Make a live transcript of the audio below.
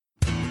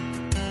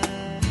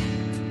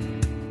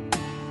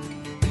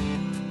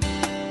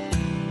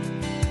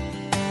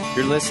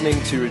You're listening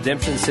to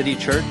Redemption City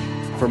Church.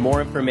 For more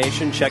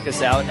information, check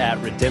us out at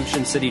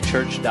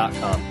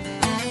redemptioncitychurch.com.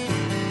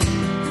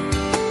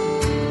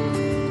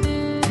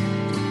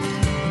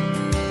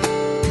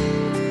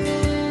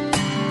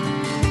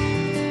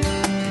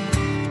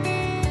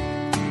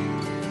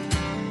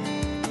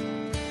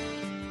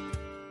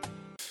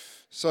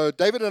 So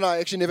David and I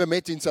actually never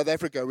met in South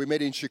Africa. We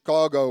met in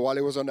Chicago while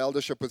he was on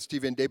eldership with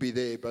Steve and Debbie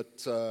there.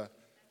 But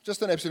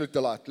just an absolute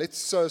delight.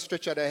 Let's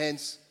stretch out our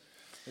hands.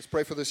 Let's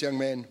pray for this young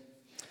man.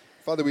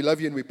 Father, we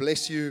love you and we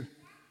bless you.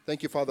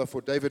 Thank you, Father,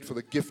 for David, for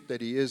the gift that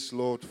he is,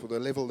 Lord, for the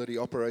level that he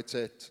operates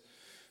at.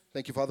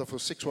 Thank you, Father, for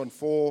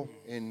 614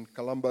 in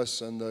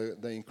Columbus and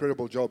the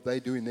incredible job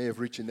they do in there of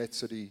reaching that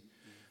city.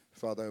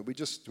 Father, we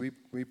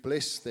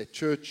bless that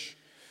church.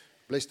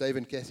 Bless Dave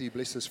and Kathy,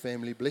 bless this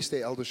family, bless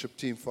their eldership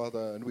team,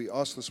 Father. And we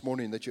ask this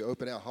morning that you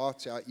open our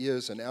hearts, our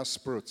ears, and our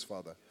spirits,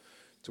 Father,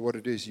 to what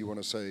it is you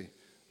want to say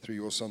through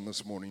your Son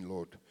this morning,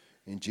 Lord.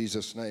 In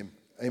Jesus' name,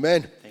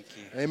 amen. Thank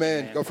you.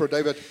 Amen. Go for it,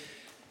 David.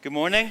 Good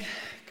morning.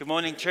 Good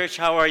morning, church.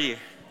 How are you?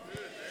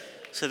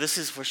 So this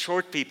is for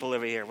short people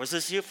over here. Was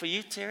this for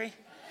you, Terry?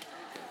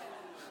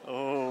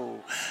 Oh.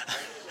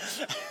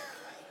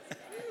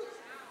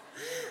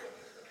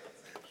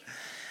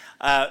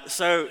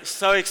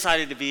 So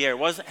excited to be here.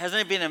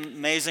 Hasn't it been an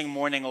amazing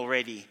morning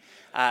already?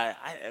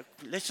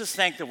 Let's just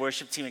thank the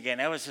worship team again.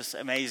 That was just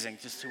amazing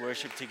just to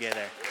worship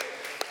together.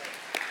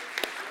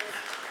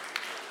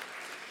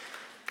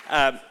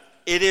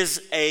 It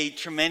is a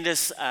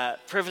tremendous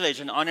privilege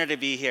and honor to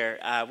be here.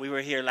 We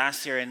were here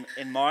last year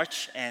in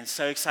March, and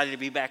so excited to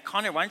be back.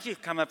 Connor, why don't you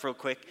come up real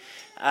quick?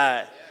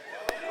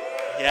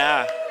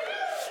 Yeah.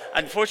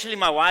 Unfortunately,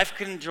 my wife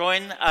couldn't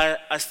join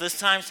us this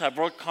time, so I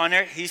brought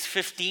Connor. He's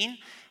 15.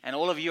 And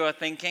all of you are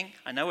thinking,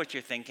 I know what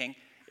you're thinking.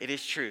 It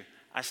is true.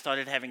 I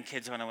started having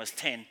kids when I was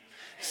 10.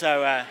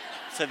 So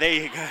there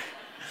you go.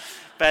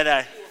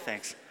 But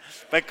thanks.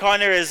 But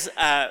Connor is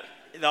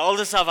the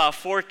oldest of our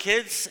 4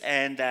 kids,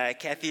 and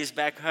Kathy is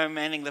back home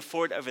manning the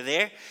fort over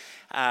there.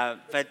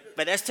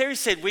 But as Terry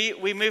said,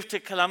 we moved to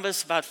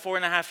Columbus about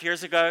 4.5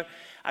 years ago.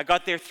 I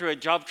got there through a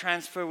job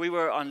transfer. We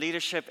were on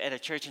leadership at a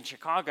church in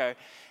Chicago.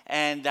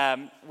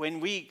 And when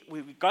we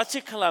got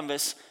to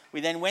Columbus, we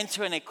then went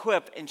to an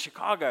Equip in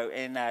Chicago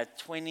in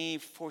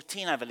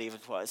 2014, I believe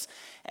it was.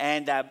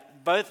 And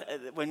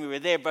when we were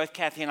there, both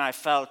Kathy and I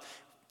felt,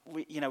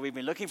 we've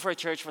been looking for a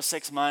church for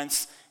 6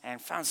 months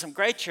and found some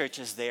great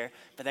churches there,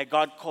 but that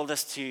God called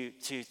us to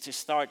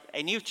start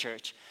a new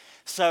church.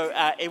 So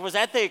it was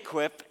at the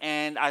Equip,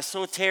 and I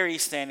saw Terry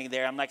standing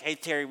there. I'm like, hey,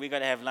 Terry, we got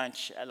to have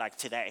lunch like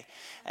today.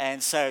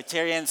 And so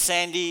Terry and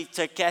Sandy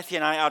took Kathy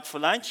and I out for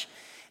lunch.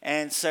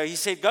 And so he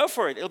said, go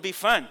for it. It'll be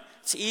fun.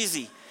 It's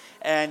easy.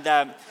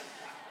 And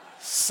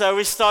so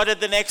we started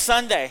the next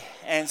Sunday.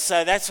 And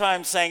so that's why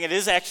I'm saying it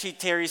is actually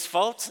Terry's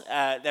fault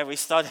that we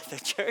started the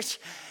church.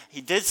 He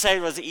did say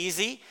it was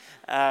easy.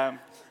 But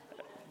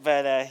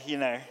there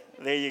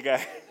you go.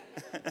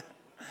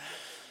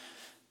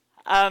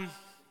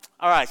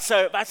 All right,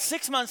 so about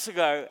 6 months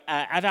ago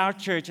at our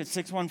church at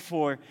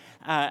 614,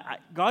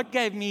 God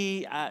gave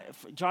me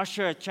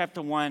Joshua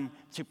chapter 1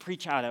 to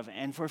preach out of.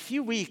 And for a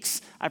few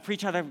weeks, I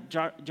preached out of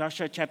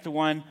Joshua chapter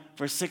 1,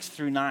 verse 6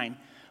 through 9,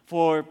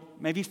 for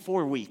maybe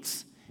 4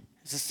 weeks.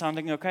 Is this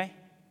sounding okay?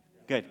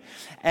 Good.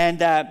 And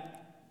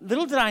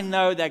little did I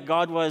know that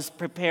God was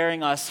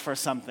preparing us for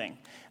something.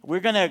 We're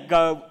going to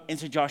go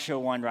into Joshua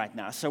 1 right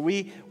now. So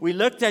we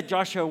looked at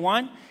Joshua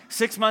 1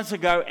 6 months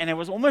ago, and it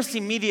was almost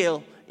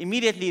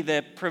immediately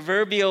the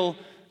proverbial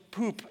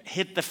poop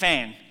hit the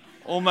fan,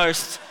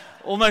 almost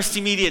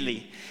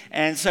immediately.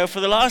 And so for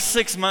the last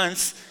 6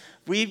 months,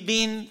 we've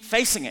been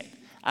facing it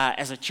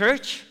as a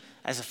church,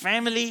 as a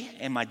family,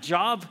 in my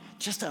job,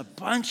 just a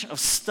bunch of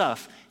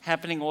stuff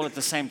happening all at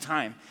the same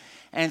time.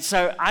 And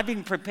so I've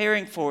been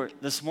preparing for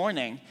this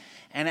morning,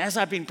 and as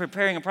I've been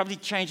preparing, I probably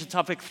changed the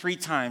topic 3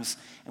 times,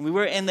 and we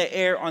were in the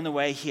air on the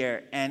way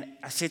here, and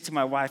I said to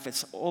my wife,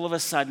 it's all of a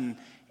sudden,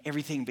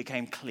 everything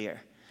became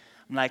clear.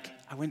 I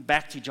went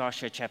back to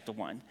Joshua chapter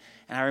 1,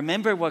 and I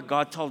remember what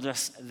God told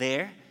us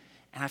there,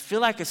 and I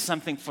feel like it's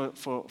something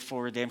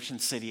for Redemption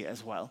City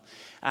as well.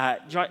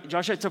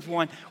 Joshua chapter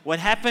 1, what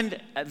happened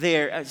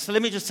there, so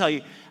let me just tell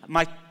you,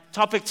 my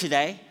topic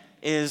today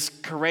is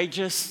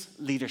courageous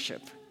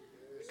leadership.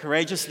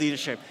 Courageous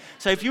leadership.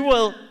 So if you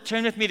will,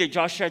 turn with me to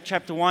Joshua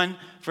chapter 1,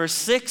 verse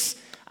 6.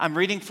 I'm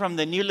reading from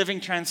the New Living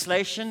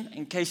Translation,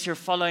 in case you're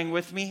following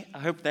with me. I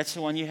hope that's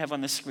the one you have on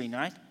the screen,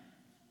 right?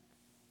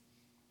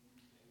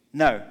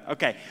 No,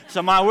 okay.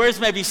 So my words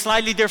may be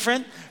slightly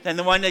different than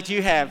the one that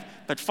you have,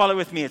 but follow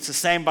with me. It's the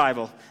same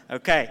Bible.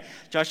 Okay,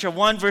 Joshua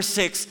 1, verse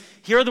 6.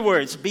 Here are the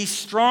words. Be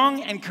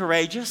strong and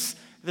courageous.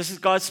 This is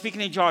God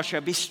speaking to Joshua.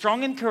 Be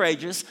strong and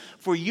courageous,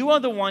 for you are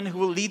the one who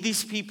will lead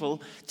these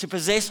people to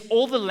possess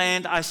all the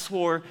land I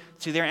swore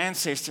to their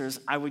ancestors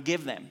I would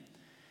give them.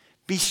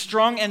 Be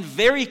strong and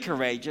very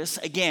courageous.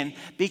 Again,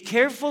 be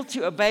careful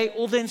to obey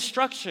all the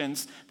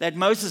instructions that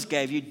Moses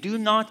gave you. Do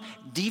not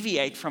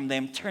deviate from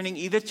them, turning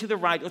either to the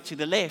right or to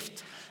the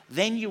left.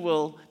 Then you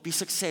will be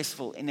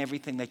successful in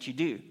everything that you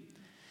do.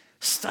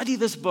 Study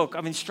this book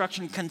of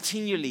instruction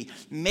continually.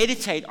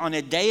 Meditate on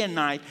it day and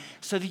night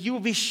so that you will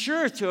be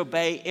sure to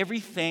obey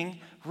everything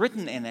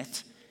written in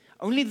it.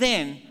 Only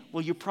then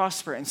will you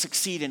prosper and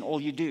succeed in all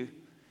you do.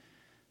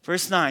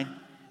 Verse 9,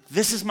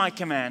 this is my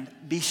command.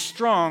 Be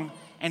strong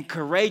and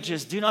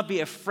courageous. Do not be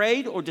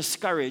afraid or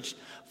discouraged,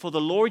 for the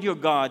Lord your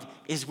God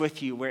is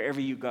with you wherever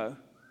you go.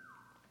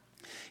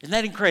 Isn't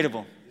that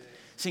incredible?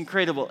 It's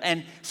incredible.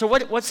 And so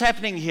what's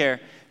happening here?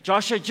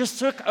 Joshua just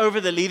took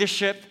over the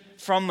leadership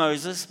from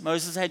Moses.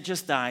 Moses had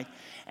just died.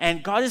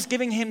 And God is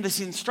giving him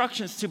these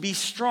instructions to be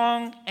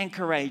strong and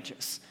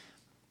courageous.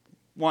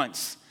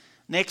 Once.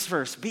 Next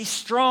verse, be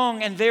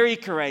strong and very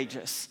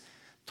courageous.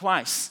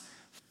 Twice.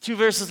 2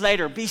 verses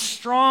later, be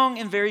strong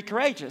and very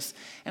courageous.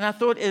 And I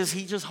thought, is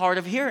he just hard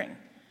of hearing?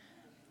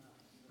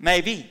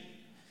 Maybe.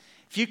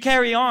 If you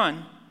carry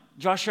on,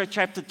 Joshua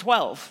chapter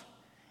 12,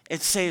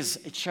 it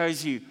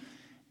shows you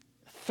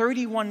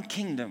 31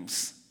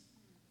 kingdoms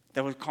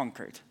that were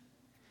conquered.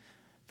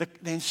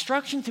 The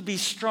instruction to be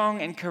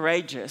strong and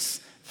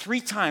courageous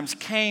 3 times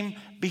came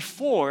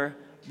before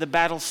the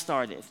battle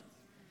started.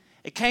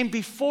 It came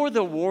before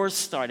the wars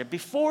started.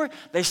 Before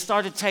they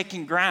started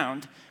taking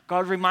ground,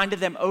 God reminded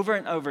them over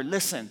and over,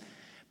 listen,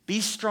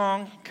 be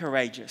strong,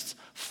 courageous.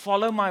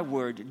 Follow my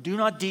word. Do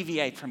not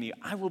deviate from you.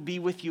 I will be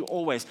with you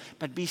always,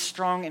 but be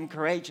strong and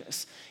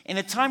courageous. In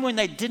a time when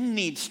they didn't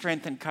need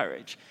strength and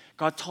courage,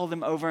 God told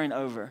them over and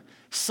over,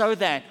 so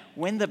that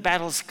when the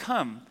battles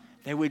come,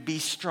 they would be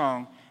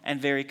strong and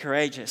very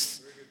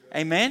courageous.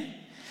 Amen?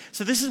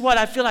 So this is what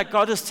I feel like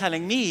God is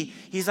telling me.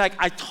 He's like,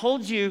 I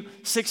told you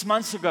 6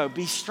 months ago,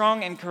 be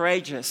strong and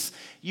courageous.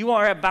 You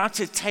are about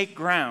to take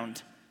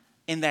ground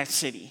in that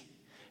city.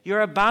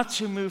 You're about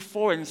to move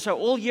forward. And so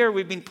all year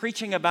we've been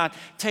preaching about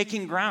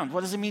taking ground.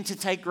 What does it mean to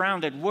take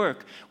ground at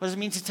work? What does it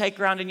mean to take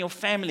ground in your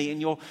family, in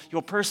your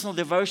personal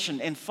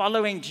devotion, in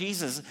following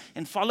Jesus,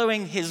 in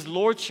following his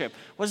lordship?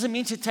 What does it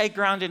mean to take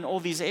ground in all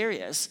these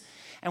areas?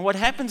 And what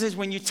happens is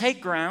when you take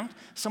ground,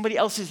 somebody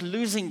else is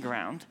losing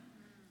ground,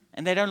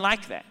 and they don't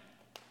like that.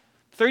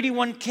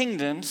 31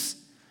 kingdoms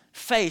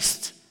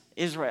faced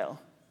Israel,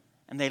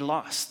 and they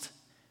lost.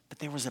 But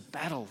there was a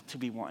battle to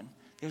be won.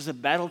 There's a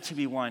battle to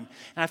be won.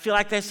 And I feel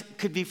like this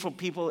could be for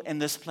people in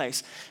this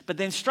place. But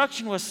the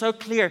instruction was so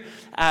clear.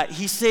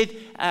 He said,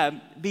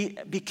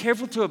 be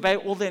careful to obey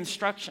all the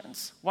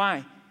instructions.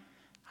 Why?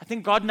 I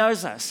think God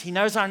knows us. He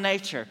knows our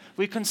nature.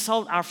 We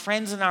consult our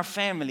friends and our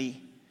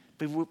family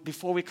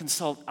before we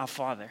consult our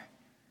Father.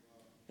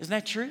 Isn't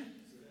that true?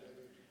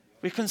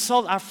 We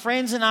consult our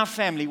friends and our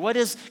family. What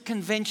is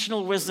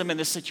conventional wisdom in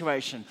this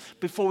situation?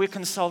 Before we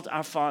consult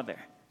our Father.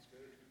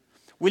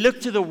 We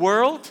look to the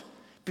world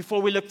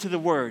before we look to the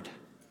Word.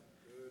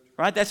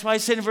 Right? That's why he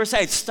said in verse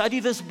 8, study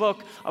this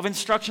book of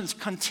instructions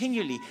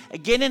continually.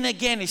 Again and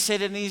again, he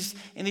said in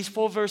these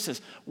 4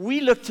 verses, we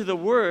look to the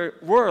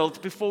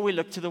world before we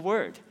look to the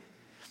Word.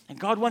 And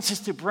God wants us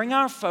to bring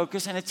our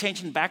focus and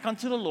attention back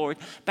onto the Lord,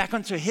 back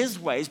onto his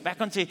ways, back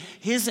onto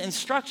his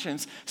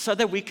instructions, so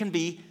that we can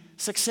be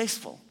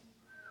successful.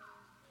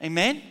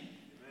 Amen?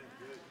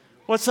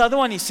 What's the other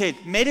one he said?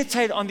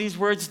 Meditate on these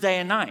words day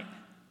and night.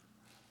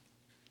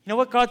 You know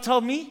what God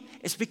told me?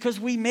 It's because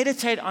we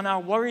meditate on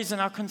our worries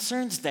and our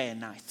concerns day and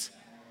night.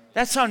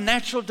 That's our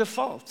natural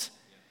default.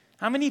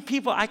 How many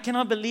people, I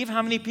cannot believe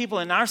how many people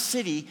in our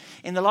city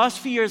in the last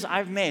few years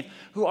I've met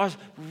who are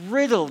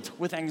riddled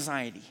with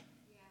anxiety,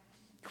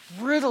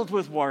 riddled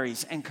with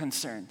worries and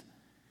concern.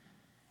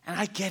 And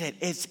I get it.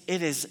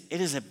 It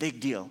is a big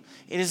deal.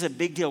 It is a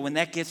big deal when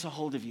that gets a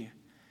hold of you.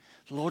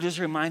 The Lord is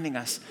reminding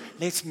us,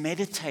 let's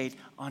meditate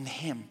on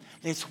him.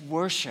 Let's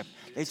worship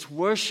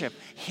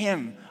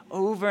him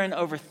over and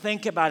over.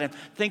 Think about him.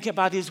 Think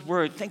about his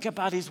word. Think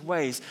about his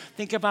ways.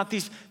 Think about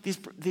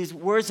these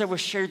words that were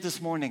shared this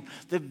morning.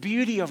 The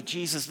beauty of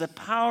Jesus, the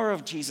power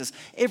of Jesus,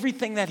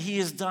 everything that he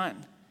has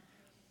done.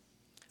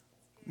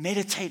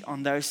 Meditate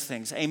on those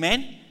things.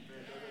 Amen?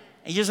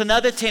 And here's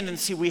another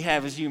tendency we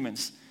have as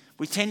humans.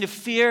 We tend to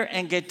fear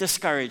and get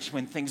discouraged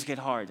when things get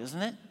hard,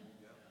 isn't it?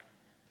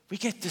 We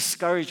get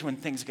discouraged when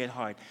things get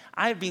hard.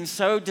 I've been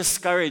so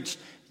discouraged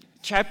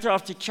chapter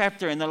after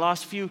chapter in the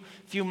last few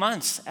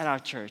months at our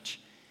church.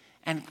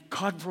 And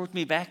God brought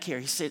me back here.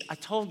 He said, I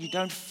told you,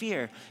 don't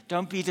fear.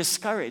 Don't be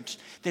discouraged.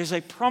 There's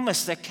a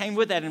promise that came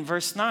with that in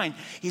verse 9.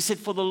 He said,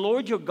 for the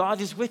Lord your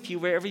God is with you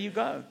wherever you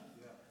go.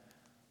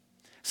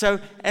 So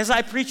as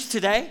I preach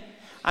today,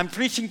 I'm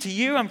preaching to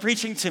you, I'm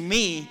preaching to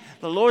me.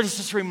 The Lord is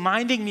just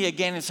reminding me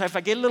again. And so if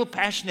I get a little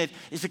passionate,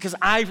 it's because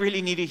I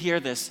really need to hear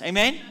this.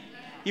 Amen?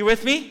 You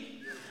with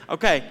me?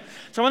 Okay.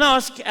 So I want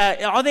to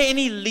ask, are there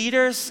any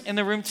leaders in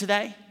the room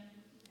today?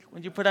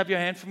 Would you put up your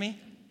hand for me?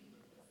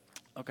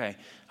 Okay.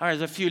 All right,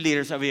 there's a few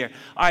leaders over here.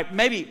 All right,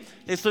 maybe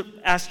let's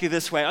ask you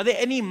this way. Are there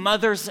any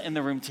mothers in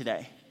the room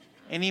today?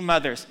 Any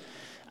mothers?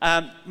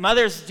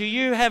 Mothers, do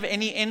you have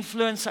any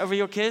influence over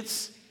your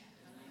kids?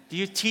 Do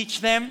you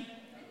teach them?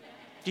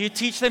 Do you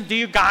teach them? Do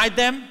you guide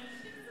them?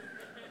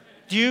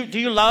 Do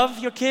you love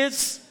your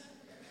kids?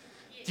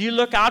 Do you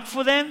look out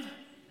for them?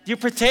 Do you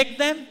protect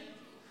them?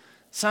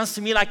 Sounds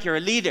to me like you're a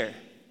leader.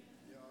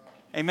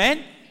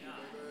 Amen?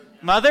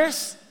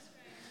 Mothers,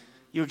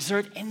 you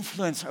exert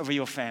influence over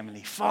your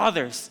family.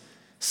 Fathers,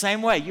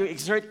 same way. You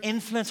exert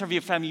influence over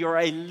your family. You're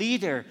a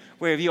leader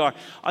wherever you are.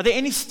 Are there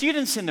any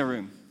students in the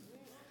room?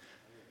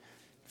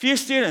 Few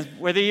students,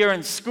 whether you're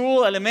in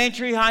school,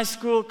 elementary, high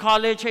school,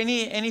 college,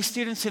 any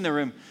students in the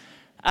room.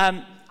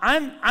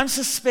 I'm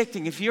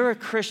suspecting if you're a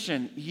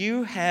Christian,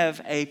 you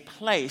have a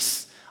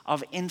place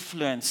of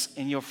influence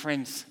in your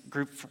friends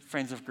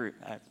of group.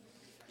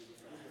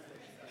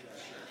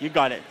 You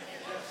got it.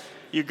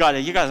 You got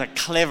it. You guys are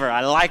clever.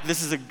 I like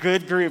this is a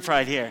good group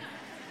right here.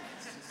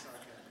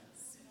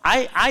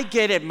 I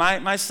get it.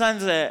 My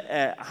son's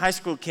a high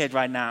school kid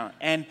right now,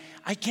 and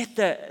I get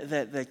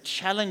the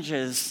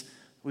challenges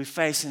we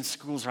face in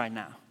schools right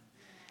now.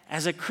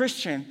 As a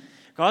Christian,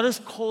 God has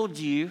called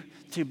you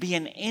to be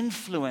an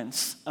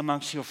influence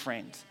amongst your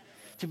friends,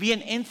 to be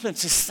an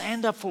influence, to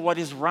stand up for what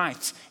is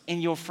right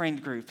in your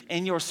friend group,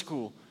 in your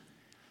school,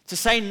 to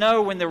say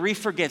no when the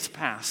reefer gets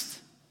passed,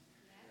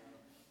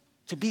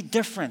 to be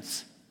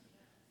different.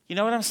 You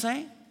know what I'm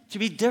saying? To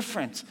be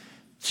different,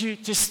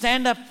 to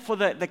stand up for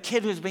the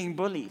kid who's being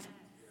bullied.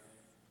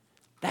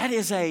 That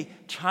is a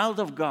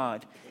child of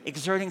God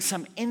exerting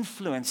some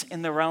influence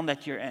in the realm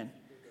that you're in.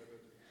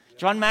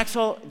 John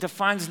Maxwell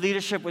defines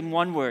leadership in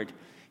one word.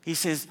 He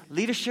says,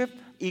 leadership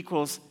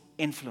equals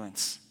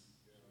influence.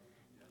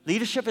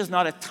 Leadership is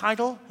not a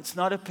title, it's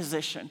not a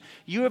position.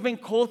 You have been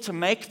called to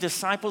make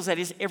disciples, that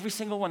is every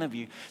single one of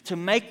you, to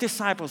make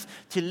disciples,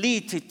 to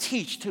lead, to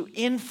teach, to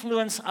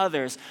influence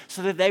others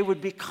so that they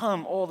would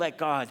become all that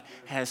God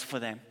has for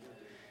them.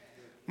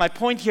 My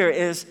point here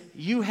is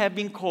you have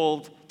been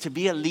called to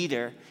be a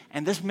leader,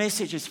 and this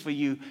message is for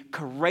you.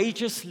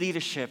 Courageous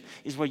leadership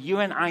is what you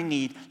and I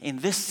need in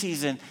this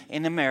season,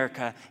 in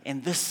America,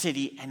 in this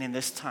city, and in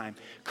this time.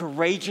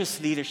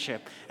 Courageous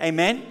leadership.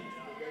 Amen?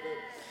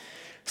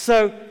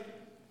 So,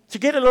 to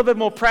get a little bit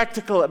more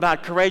practical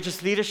about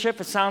courageous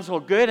leadership, it sounds all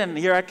good, and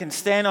here I can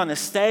stand on a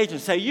stage and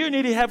say, you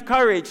need to have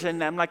courage.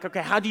 And I'm like,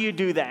 okay, how do you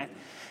do that?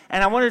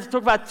 And I wanted to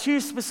talk about two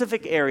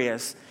specific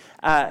areas.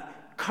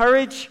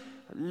 Courage,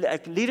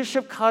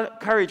 leadership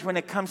courage when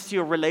it comes to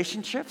your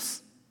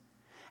relationships,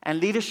 and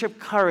leadership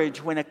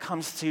courage when it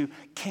comes to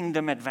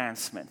kingdom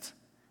advancement.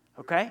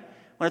 Okay? I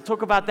want to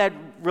talk about that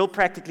real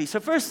practically.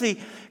 So firstly,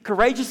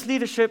 courageous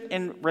leadership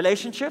in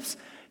relationships.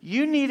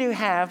 You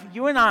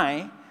and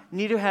I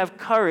need to have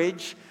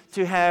courage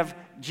to have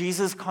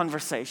Jesus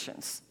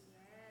conversations.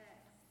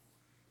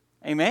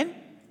 Amen?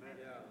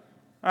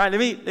 All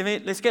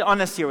right, let's get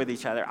honest here with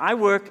each other. I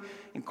work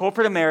in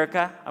corporate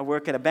America. I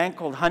work at a bank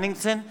called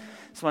Huntington.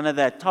 It's one of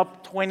the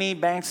top 20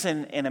 banks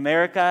in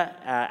America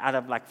out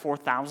of like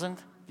 4,000.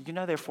 Did you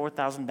know there are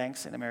 4,000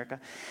 banks in America?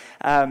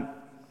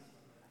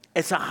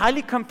 It's a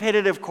highly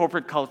competitive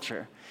corporate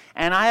culture.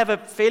 And I have a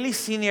fairly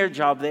senior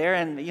job there,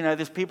 and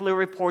there's people who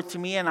report to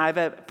me, and I have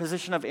a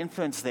position of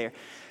influence there.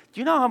 Do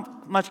you know how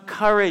much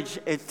courage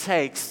it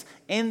takes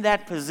in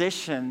that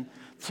position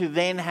to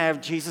then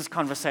have Jesus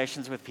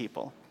conversations with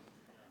people?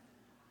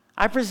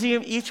 I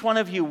presume each one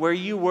of you, where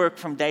you work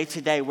from day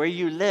to day, where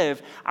you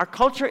live, our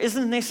culture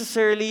isn't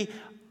necessarily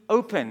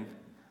open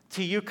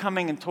to you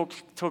coming and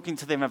talking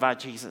to them about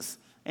Jesus.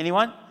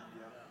 Anyone?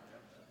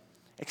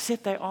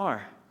 Except they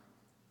are.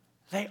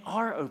 They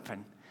are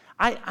open.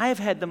 I've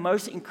had the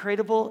most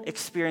incredible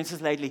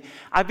experiences lately.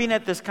 I've been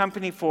at this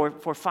company for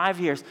 5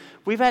 years.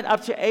 We've had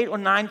up to 8 or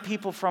 9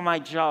 people from my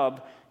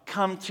job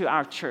come to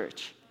our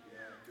church.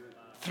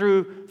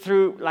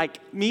 Through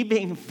like me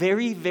being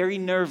very, very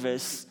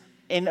nervous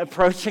in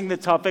approaching the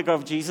topic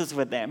of Jesus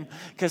with them.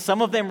 Because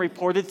some of them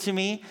reported to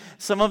me.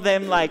 Some of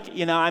them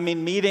I'm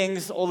in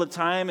meetings all the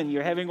time, and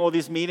you're having all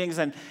these meetings,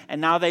 and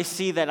now they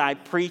see that I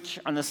preach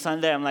on a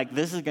Sunday. I'm like,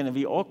 this is going to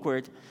be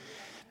awkward.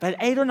 But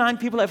 8 or 9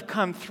 people have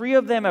come. 3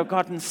 of them have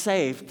gotten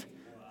saved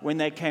when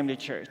they came to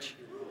church.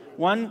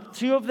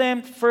 2 of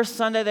them, first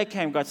Sunday they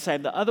came, got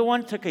saved. The other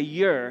one took a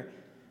year,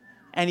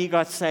 and he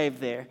got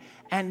saved there.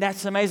 And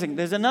that's amazing.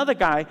 There's another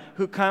guy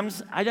who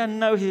comes. I don't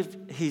know if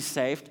he's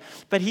saved,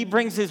 but he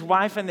brings his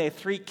wife and their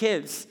 3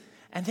 kids,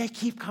 and they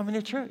keep coming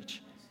to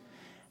church.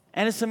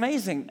 And it's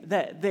amazing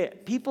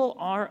that people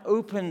are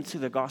open to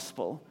the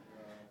gospel.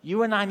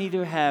 You and I need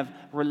to have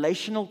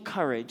relational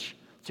courage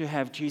to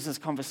have Jesus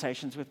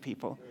conversations with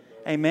people.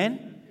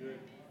 Amen?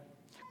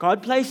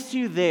 God placed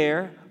you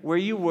there where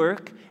you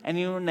work and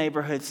in your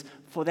neighborhoods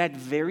for that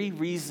very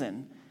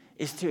reason,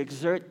 is to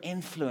exert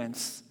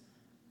influence.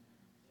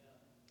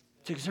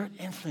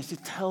 To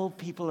tell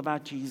people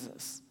about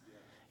Jesus.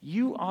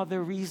 You are the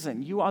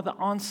reason. You are the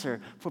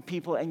answer for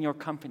people in your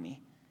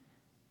company.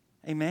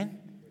 Amen?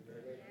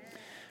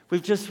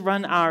 We've just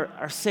run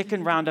our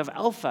second round of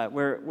Alpha.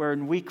 We're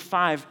in week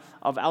 5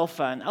 of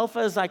Alpha. And Alpha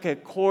is like a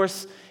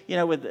course,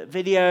 with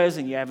videos,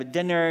 and you have a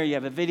dinner, you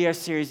have a video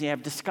series, and you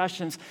have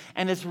discussions.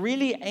 And it's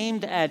really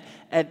aimed at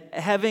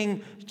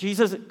having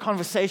Jesus'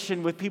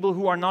 conversation with people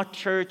who are not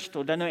churched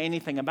or don't know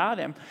anything about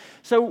him.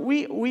 So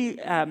we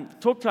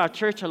talked to our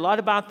church a lot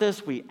about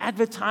this. We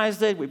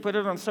advertised it. We put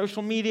it on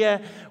social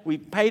media. We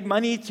paid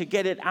money to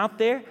get it out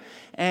there.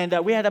 And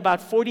we had about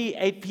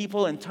 48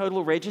 people in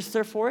total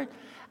register for it.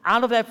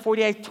 Out of that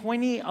 48,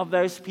 20 of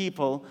those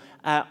people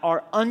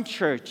are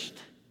unchurched.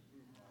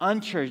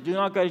 Unchurched, do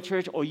not go to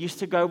church, or used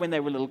to go when they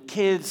were little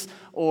kids,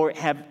 or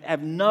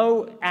have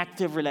no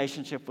active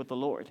relationship with the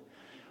Lord.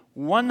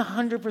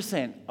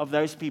 100% of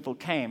those people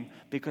came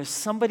because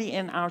somebody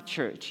in our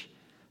church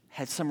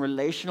had some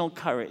relational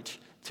courage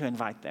to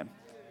invite them.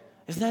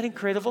 Isn't that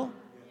incredible?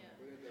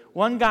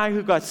 One guy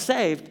who got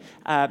saved,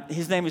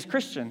 his name is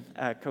Christian,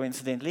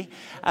 coincidentally.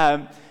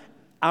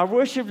 Our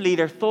worship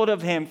leader thought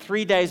of him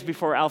 3 days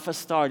before Alpha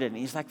started. And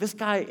he's like, this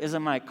guy is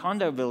in my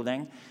condo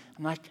building.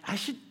 I'm like, I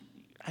should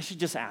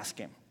just ask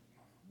him.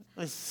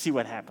 Let's see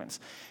what happens.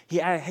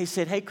 He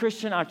said, hey,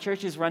 Christian, our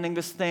church is running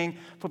this thing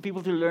for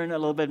people to learn a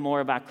little bit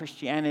more about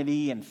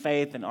Christianity and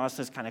faith and ask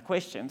those kind of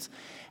questions.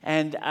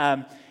 And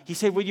he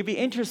said, would you be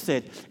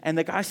interested? And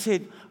the guy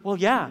said, well,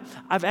 yeah,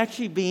 I've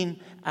actually been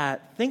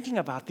thinking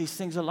about these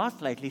things a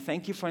lot lately.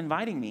 Thank you for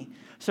inviting me.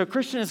 So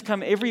Christian has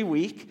come every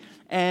week,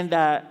 and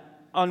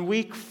on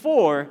week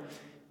 4,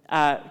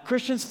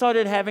 Christian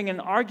started having an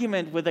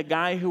argument with a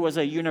guy who was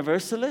a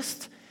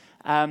universalist,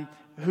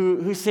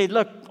 who said,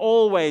 look,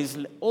 always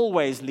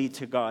lead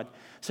to God.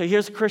 So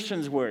here's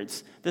Christian's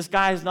words. This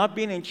guy has not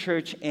been in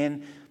church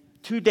in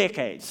 2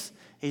 decades.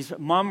 His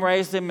mom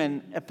raised him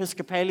in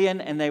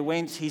Episcopalian, and they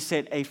went, he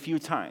said, a few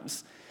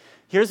times.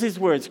 Here's his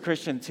words,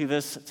 Christian, to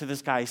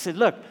this guy. He said,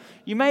 look,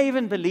 you may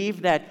even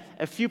believe that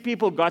a few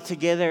people got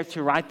together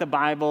to write the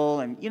Bible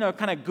and,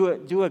 kind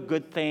of do a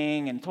good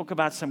thing and talk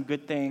about some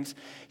good things.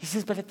 He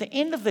says, but at the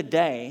end of the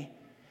day,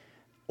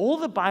 all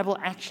the Bible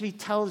actually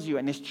tells you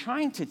and is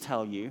trying to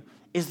tell you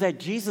is that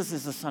Jesus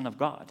is the Son of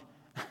God.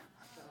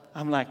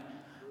 I'm like,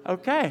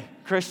 okay,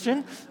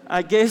 Christian,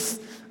 I guess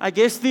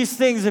these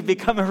things have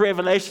become a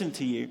revelation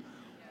to you.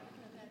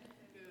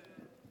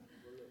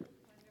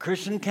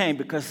 Christian came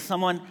because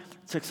someone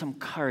took some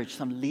courage,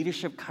 some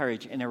leadership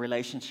courage in a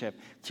relationship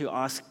to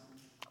ask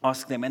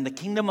them. And the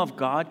kingdom of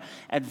God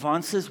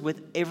advances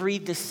with every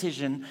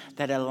decision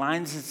that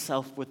aligns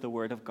itself with the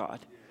Word of God.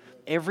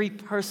 Every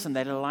person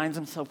that aligns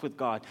himself with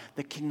God,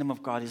 the kingdom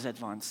of God is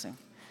advancing.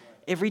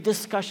 Every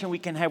discussion we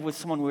can have with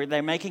someone where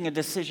they're making a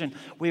decision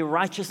where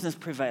righteousness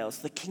prevails,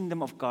 the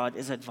kingdom of God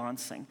is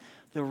advancing.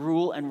 The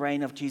rule and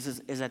reign of Jesus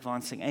is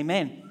advancing.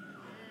 Amen.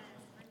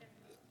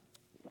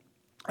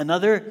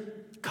 Another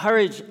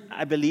courage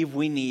I believe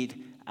we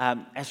need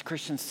as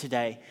Christians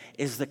today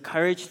is the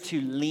courage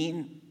to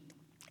lean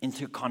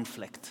into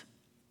conflict,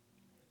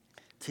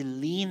 to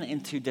lean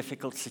into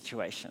difficult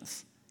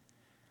situations.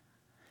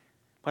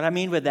 What I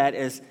mean with that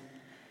is,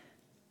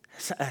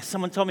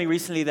 someone told me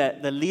recently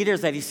that the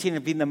leaders that he's seen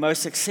have been the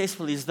most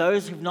successful is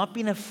those who've not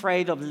been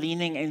afraid of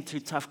leaning into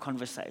tough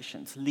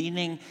conversations,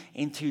 leaning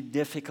into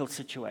difficult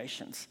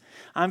situations.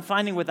 I'm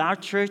finding with our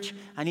church,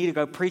 I need to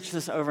go preach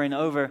this over and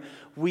over,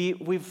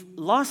 we've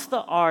lost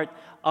the art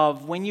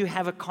of when you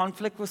have a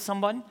conflict with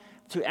someone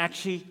to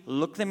actually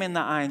look them in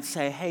the eye and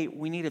say, hey,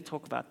 we need to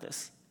talk about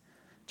this.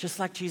 Just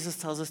like Jesus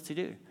tells us to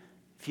do.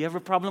 If you have a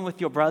problem with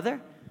your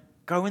brother,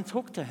 go and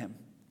talk to him.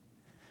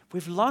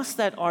 We've lost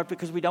that art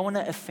because we don't want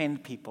to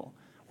offend people.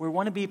 We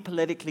want to be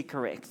politically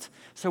correct.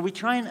 So we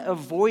try and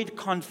avoid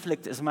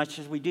conflict as much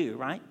as we do,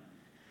 right?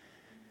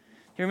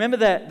 You remember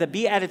the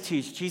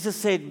Beatitudes? Jesus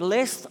said,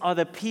 blessed are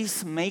the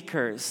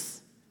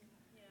peacemakers,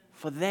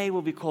 for they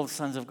will be called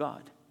sons of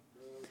God.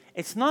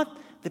 It's not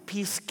the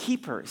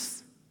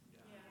peacekeepers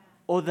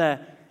or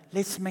the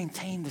let's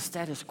maintain the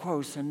status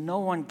quo so no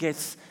one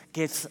gets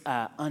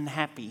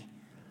unhappy.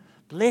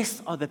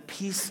 Blessed are the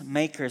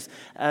peacemakers.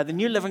 The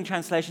New Living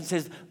Translation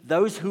says,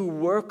 those who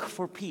work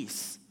for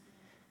peace.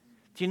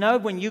 Do you know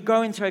when you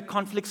go into a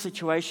conflict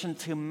situation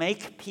to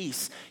make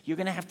peace, you're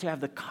going to have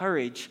the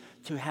courage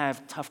to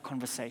have tough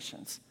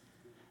conversations,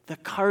 the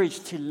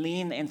courage to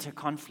lean into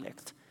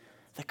conflict,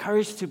 the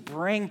courage to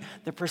bring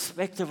the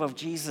perspective of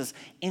Jesus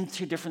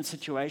into different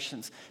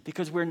situations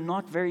because we're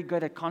not very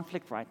good at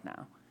conflict right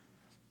now.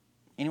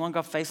 Anyone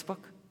got Facebook?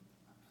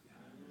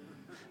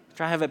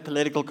 Try to have a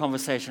political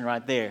conversation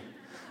right there.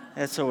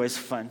 That's always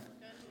fun.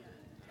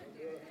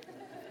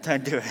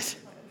 Don't do it.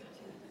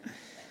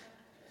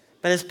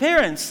 But as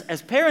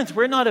parents,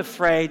 we're not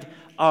afraid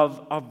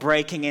of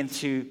breaking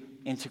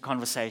into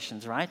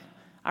conversations, right?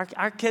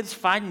 Our kids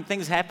fight and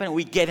things happen and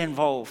we get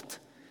involved.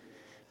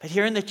 But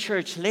here in the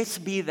church, let's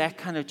be that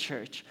kind of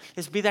church.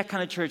 Let's be that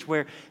kind of church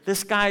where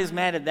this guy is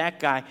mad at that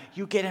guy.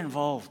 You get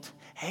involved.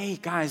 Hey,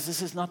 guys,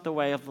 this is not the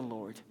way of the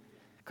Lord.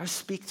 Go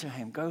speak to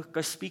him.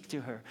 Go speak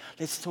to her.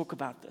 Let's talk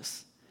about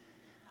this.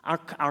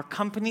 Our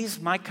companies,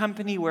 my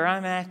company where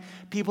I'm at,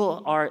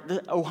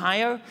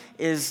 Ohio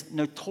is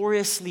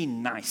notoriously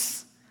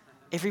nice.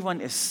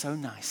 Everyone is so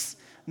nice.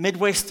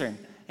 Midwestern.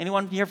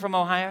 Anyone here from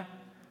Ohio?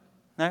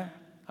 No?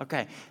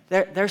 Okay.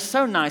 They're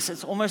so nice,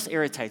 it's almost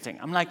irritating.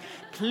 I'm like,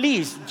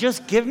 please,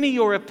 just give me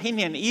your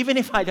opinion, even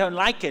if I don't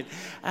like it.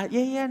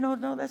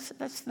 No, that's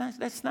nice,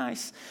 that's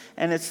nice.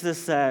 And it's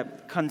this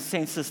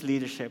consensus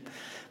leadership.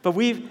 But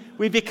we've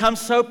become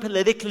so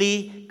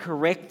politically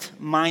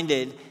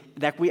correct-minded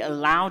that we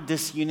allow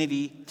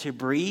disunity to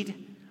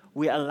breed,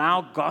 we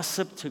allow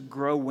gossip to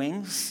grow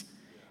wings,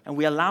 and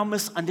we allow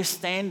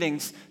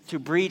misunderstandings to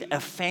breed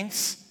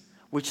offense,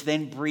 which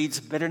then breeds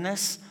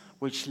bitterness,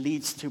 which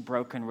leads to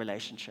broken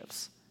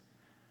relationships.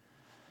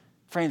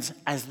 Friends,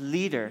 as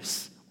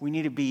leaders, we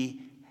need to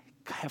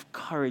have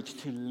courage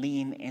to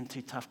lean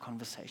into tough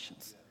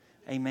conversations.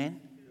 Amen?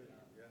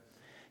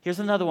 Here's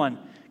another one.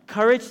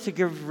 Courage to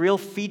give real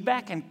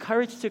feedback and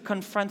courage to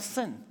confront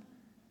sin.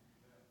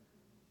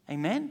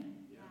 Amen?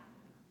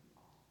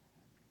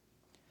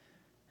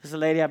 There's a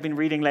lady I've been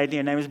reading lately.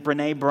 Her name is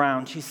Brene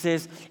Brown. She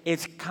says,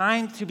 it's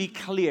kind to be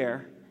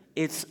clear.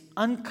 It's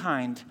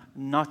unkind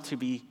not to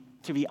be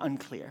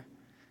unclear.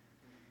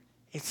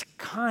 It's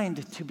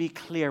kind to be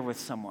clear with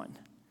someone.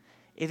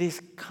 It is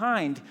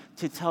kind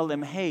to tell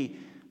them, hey,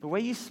 the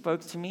way you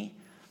spoke to me,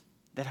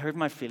 that hurt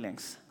my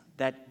feelings,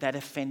 that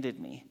offended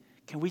me.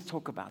 Can we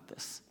talk about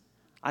this?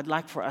 I'd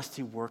like for us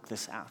to work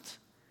this out.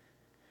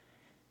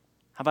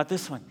 How about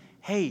this one?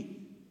 Hey,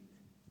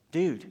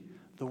 dude,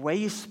 the way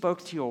you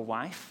spoke to your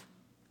wife,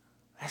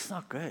 that's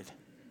not good.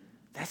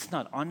 That's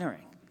not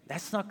honoring.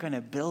 That's not going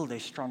to build a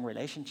strong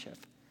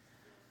relationship.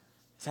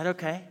 Is that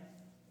okay?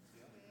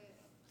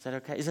 Is that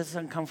okay? Is this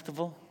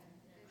uncomfortable?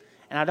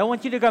 And I don't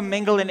want you to go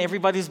mingle in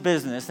everybody's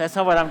business. That's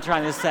not what I'm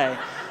trying to say,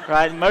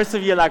 right? Most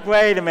of you are like,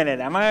 wait a minute,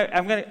 am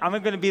I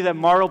going to be the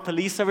moral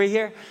police over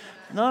here?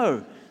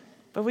 No.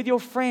 But with your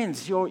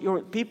friends,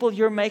 your people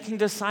you're making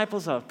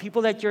disciples of,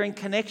 people that you're in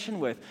connection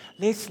with,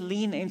 let's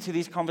lean into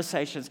these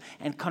conversations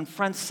and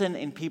confront sin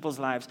in people's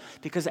lives.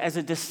 Because as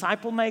a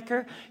disciple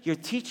maker, you're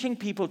teaching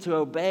people to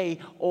obey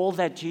all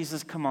that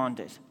Jesus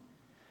commanded.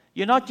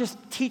 You're not just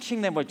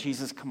teaching them what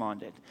Jesus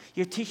commanded.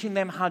 You're teaching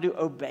them how to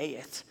obey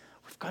it.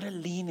 We've got to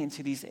lean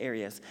into these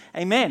areas.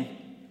 Amen.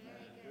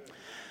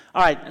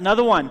 All right,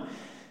 another one.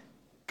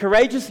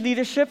 Courageous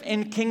leadership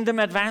in kingdom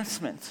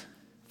advancement.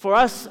 For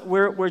us,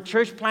 we're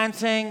church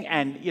planting,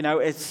 and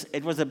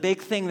it was a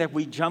big thing that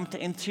we jumped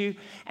into,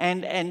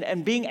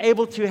 and being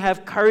able to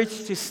have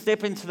courage to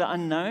step into the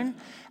unknown,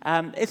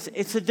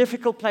 it's a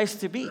difficult place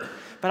to be.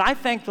 But I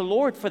thank the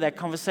Lord for that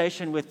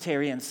conversation with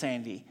Terry and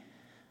Sandy.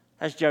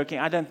 I was joking.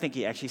 I don't think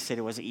he actually said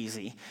it was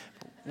easy.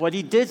 What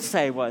he did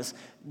say was,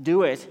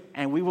 do it,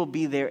 and we will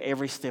be there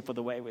every step of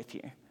the way with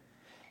you.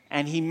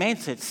 And he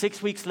meant it.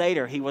 6 weeks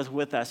later, he was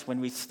with us when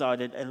we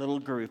started a little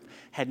group.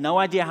 Had no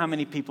idea how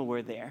many people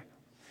were there.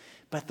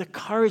 But the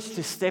courage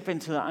to step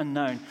into the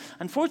unknown.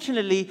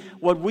 Unfortunately,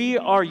 what we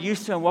are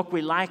used to and what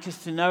we like is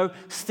to know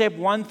step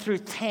 1 through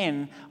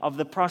 10 of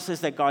the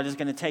process that God is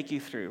going to take you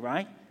through,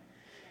 right?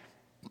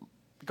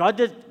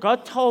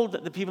 God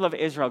told the people of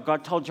Israel,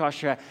 God told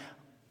Joshua,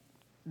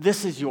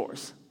 this is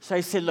yours. So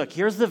he said, look,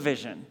 here's the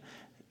vision.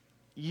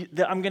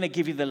 I'm going to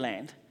give you the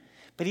land.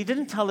 But he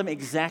didn't tell them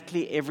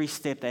exactly every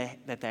step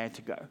that they had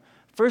to go.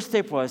 First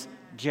step was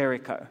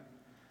Jericho.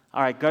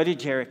 All right, go to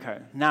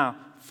Jericho. Now,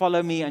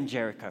 follow me on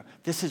Jericho.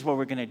 This is what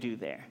we're going to do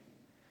there.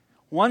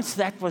 Once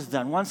that was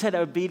done, once that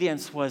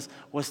obedience was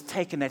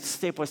taken, that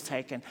step was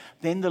taken,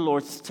 then the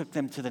Lord took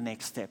them to the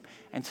next step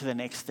and to the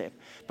next step.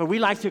 But we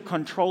like to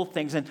control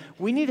things, and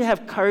we need to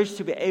have courage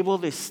to be able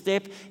to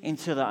step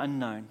into the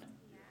unknown.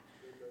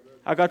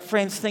 I got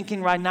friends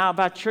thinking right now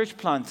about church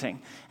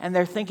planting, and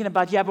they're thinking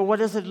about, but what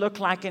does it look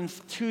like in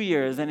 2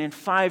 years and in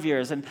 5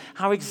 years, and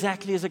how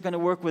exactly is it going to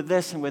work with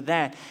this and with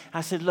that?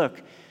 I said,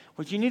 look,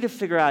 what you need to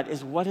figure out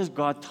is, what has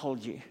God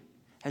told you?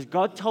 Has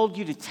God told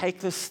you to take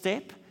this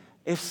step?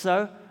 If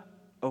so,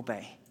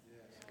 obey.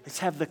 Let's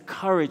have the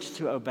courage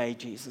to obey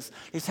Jesus.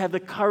 Let's have the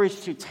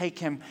courage to take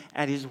him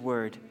at his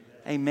word.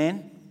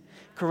 Amen?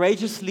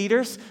 Courageous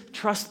leaders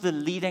trust the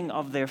leading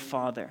of their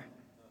Father.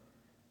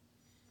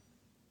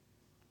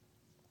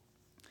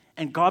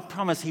 And God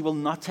promised he will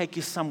not take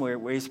you somewhere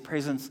where his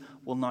presence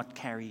will not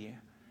carry you.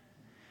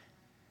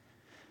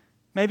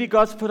 Maybe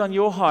God's put on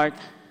your heart,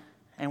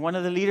 and one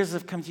of the leaders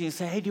have come to you and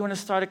say, hey, do you want to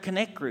start a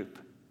connect group?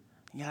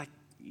 And you're like,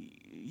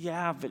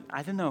 yeah, but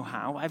I don't know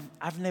how.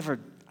 I've never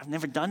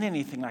done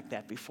anything like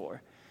that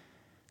before.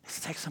 Let's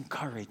take some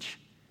courage.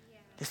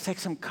 Let's take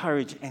some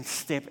courage and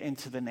step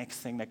into the next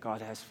thing that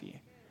God has for you.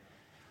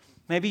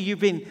 Maybe you've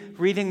been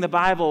reading the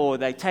Bible, or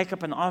they take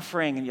up an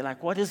offering, and you're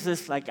like, what is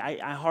this? Like,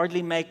 I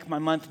hardly make my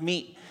month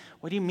meet.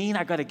 What do you mean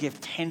I got to give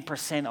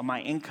 10% of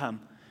my income?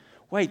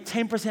 Wait,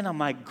 10% of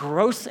my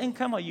gross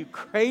income? Are you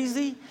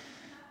crazy?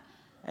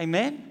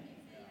 Amen?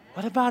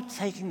 What about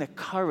taking the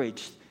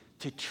courage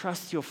to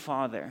trust your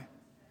Father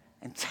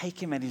and take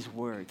him at his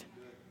word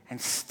and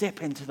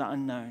step into the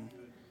unknown?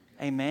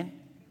 Amen?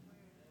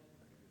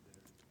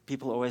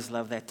 People always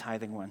love that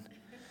tithing one.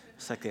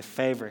 It's like their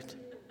favorite.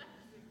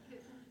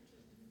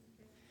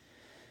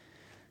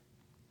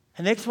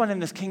 The next one in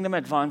this kingdom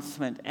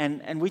advancement,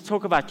 and we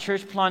talk about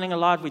church planning a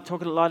lot. We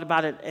talk a lot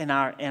about it in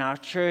our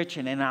church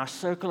and in our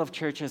circle of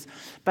churches.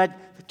 But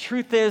the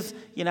truth is,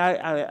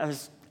 I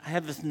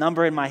have this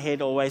number in my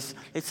head always.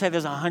 Let's say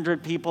there's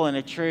 100 people in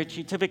a church.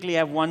 You typically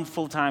have one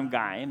full-time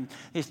guy. And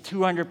there's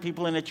 200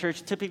 people in a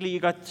church. Typically you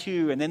got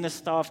two, and then the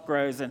staff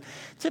grows. And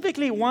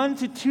typically 1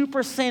 to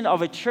 2%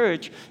 of a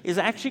church is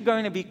actually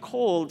going to be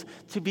called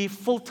to be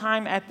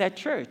full-time at that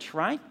church,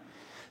 right?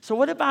 So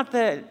what about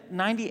the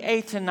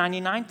 98 and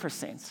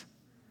 99%?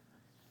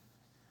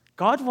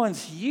 God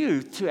wants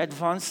you to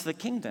advance the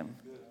kingdom.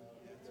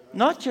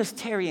 Not just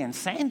Terry and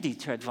Sandy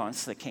to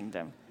advance the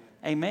kingdom.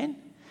 Amen?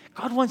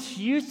 God wants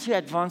you to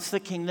advance the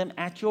kingdom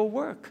at your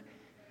work.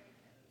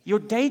 Your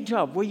day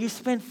job where you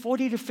spend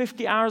 40 to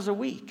 50 hours a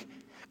week.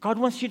 God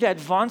wants you to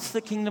advance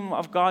the kingdom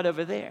of God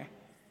over there.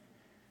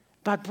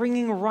 By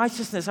bringing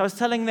righteousness. I was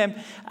telling them,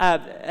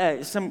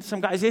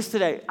 some guys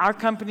yesterday, our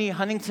company,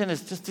 Huntington,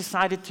 has just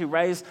decided to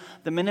raise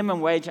the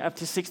minimum wage up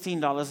to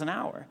 $16 an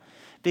hour.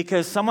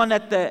 Because someone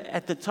at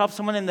the top,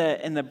 someone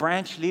in the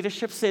branch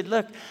leadership said,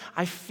 look,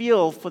 I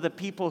feel for the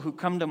people who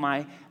come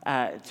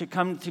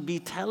to be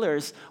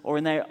tellers or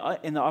in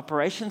the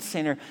operations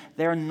center,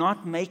 they're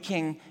not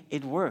making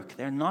it work.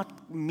 They're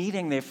not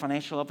meeting their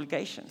financial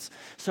obligations.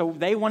 So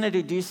they wanted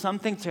to do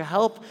something to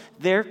help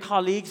their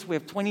colleagues. We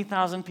have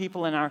 20,000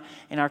 people in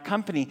our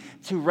company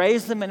to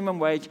raise the minimum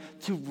wage,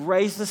 to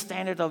raise the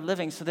standard of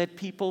living so that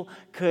people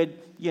could,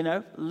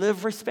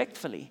 live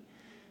respectfully.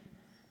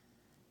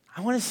 I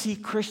want to see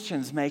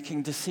Christians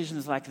making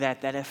decisions like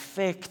that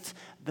affect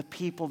the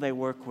people they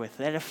work with,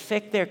 that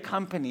affect their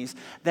companies,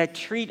 that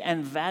treat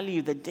and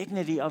value the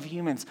dignity of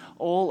humans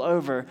all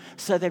over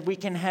so that we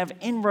can have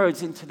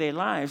inroads into their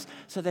lives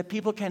so that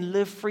people can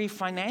live free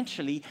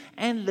financially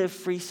and live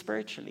free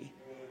spiritually.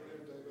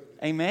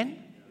 Amen?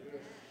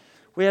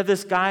 We have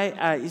this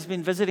guy, he's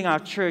been visiting our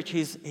church.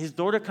 His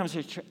daughter comes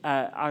to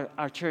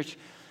our church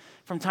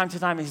from time to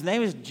time. His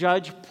name is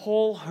Judge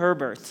Paul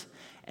Herbert.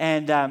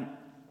 And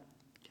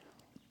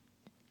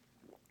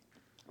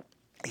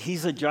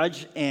he's a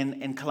judge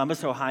in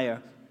Columbus,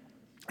 Ohio,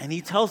 and he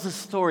tells the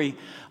story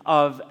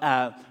of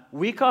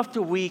week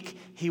after week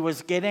he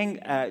was getting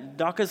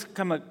dockers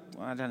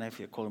I don't know if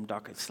you call them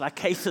dockers, like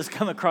cases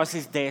come across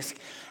his desk,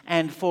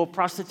 and for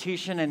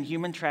prostitution and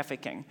human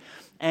trafficking.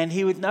 And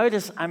he would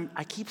notice,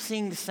 I keep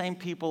seeing the same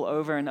people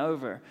over and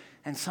over,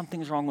 and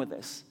something's wrong with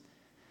this.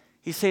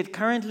 He said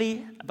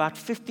currently about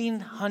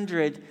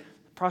 1,500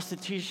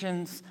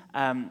 prostitutions,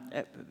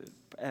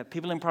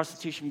 people in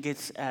prostitution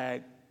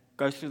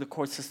goes through the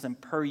court system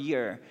per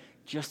year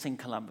just in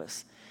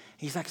Columbus.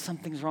 He's like,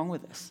 something's wrong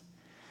with this.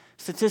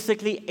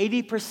 Statistically,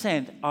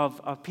 80%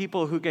 of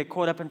people who get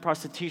caught up in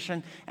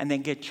prostitution and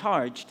then get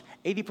charged,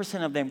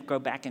 80% of them go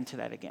back into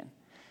that again.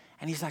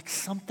 And he's like,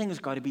 something's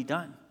got to be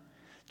done.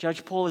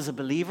 Judge Paul is a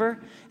believer,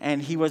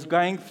 and he was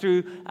going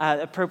through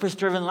a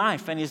purpose-driven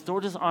life. And his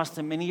daughters asked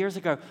him many years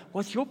ago,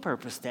 what's your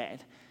purpose,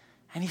 Dad?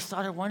 And he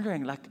started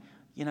wondering,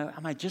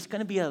 am I just going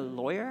to be a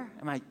lawyer?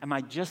 Am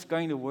I just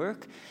going to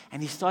work?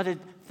 And he started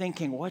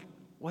thinking,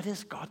 what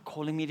is God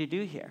calling me to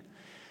do here?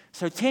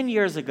 So 10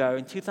 years ago,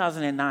 in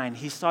 2009,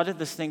 he started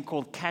this thing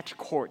called Catch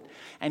Court.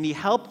 And he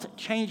helped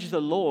change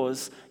the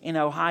laws in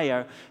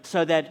Ohio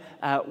so that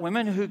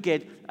women who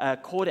get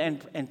caught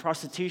in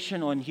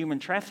prostitution or in human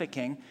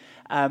trafficking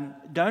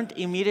don't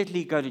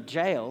immediately go to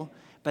jail.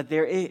 But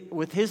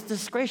with his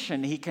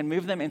discretion, he can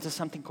move them into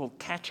something called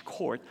Catch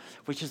Court,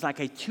 which is like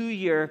a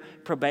 2-year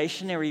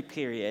probationary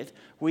period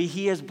where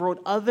he has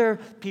brought other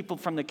people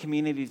from the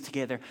community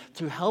together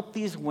to help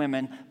these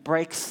women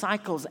break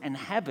cycles and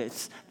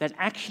habits that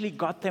actually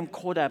got them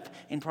caught up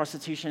in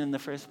prostitution in the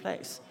first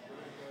place.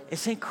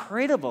 It's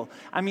incredible.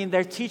 I mean,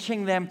 they're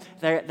teaching them,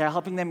 they're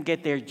helping them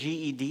get their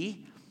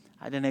GED.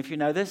 I don't know if you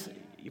know this.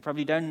 You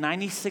probably don't.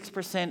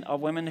 96%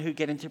 of women who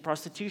get into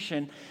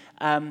prostitution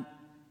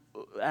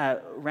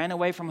ran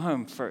away from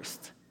home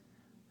first,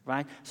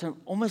 right? So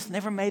almost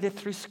never made it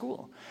through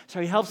school.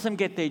 So he helps them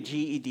get their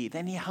GED.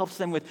 Then he helps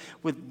them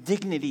with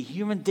dignity,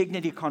 human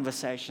dignity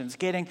conversations,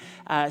 getting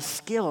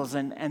skills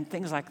and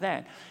things like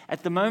that.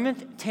 At the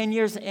moment, 10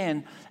 years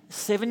in,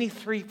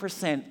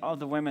 73% of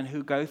the women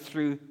who go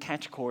through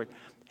Catch Court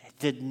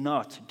do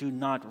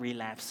not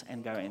relapse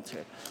and go into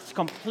it. It's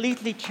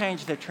completely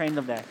changed the trend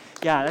of that.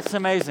 Yeah, that's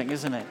amazing,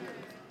 isn't it?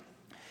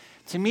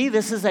 To me,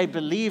 this is a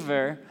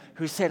believer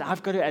who said,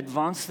 I've got to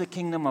advance the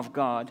kingdom of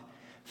God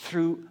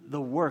through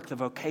the work, the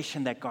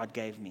vocation that God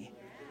gave me,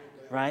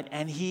 right?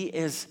 And he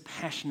is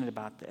passionate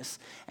about this.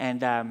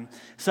 And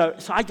so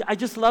I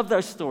just love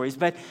those stories.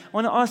 But I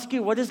want to ask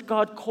you, what is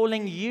God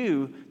calling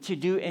you to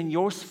do in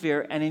your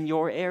sphere and in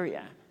your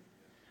area?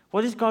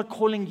 What is God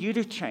calling you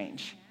to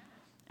change?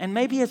 And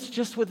maybe it's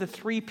just with the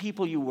 3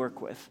 people you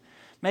work with.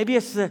 Maybe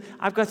it's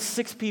I've got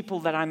 6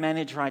 people that I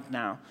manage right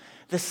now.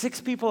 The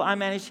 6 people I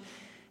manage,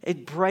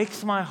 it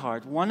breaks my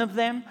heart. One of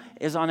them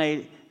is on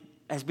a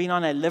has been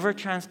on a liver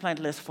transplant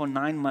list for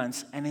 9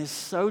 months and is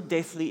so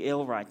deathly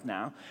ill right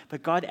now.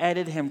 But God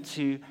added him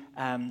to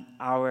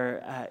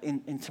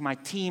into my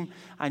team.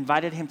 I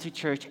invited him to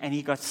church, and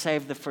he got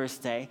saved the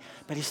first day.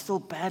 But he's still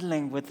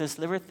battling with this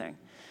liver thing.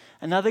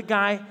 Another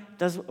guy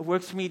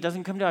works for me,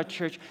 doesn't come to our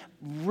church,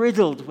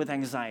 riddled with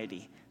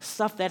anxiety.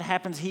 Stuff that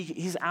happens,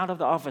 he's out of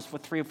the office for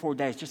 3 or 4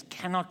 days, just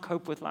cannot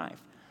cope with life.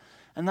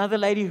 Another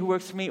lady who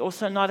works for me,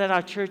 also not at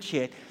our church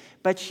yet,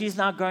 but she's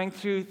now going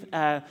through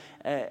a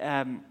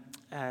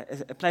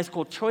place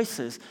called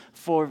Choices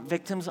for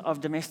victims of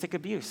domestic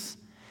abuse.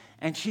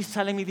 And she's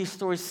telling me these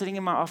stories, sitting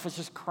in my office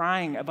just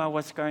crying about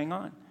what's going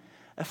on.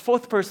 A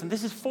fourth person,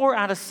 this is 4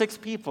 out of 6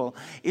 people,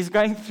 is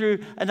going through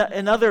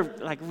another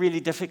really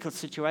difficult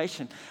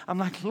situation. I'm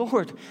like,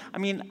 Lord,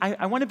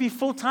 I want to be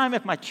full-time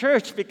at my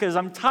church because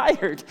I'm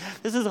tired.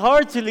 This is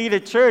hard to lead a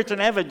church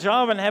and have a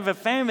job and have a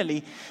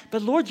family.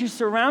 But Lord, you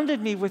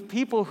surrounded me with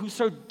people who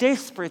so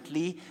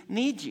desperately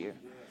need you.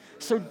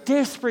 So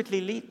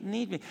desperately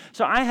need me.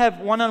 So I have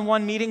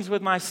one-on-one meetings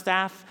with my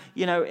staff,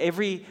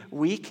 every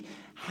week.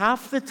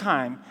 Half the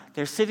time,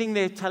 they're sitting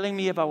there telling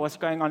me about what's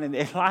going on in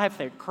their life.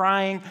 They're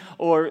crying.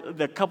 Or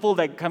the couple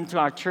that come to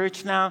our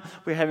church now,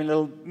 we're having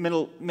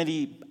little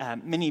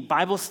mini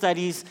Bible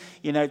studies,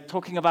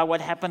 talking about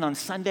what happened on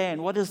Sunday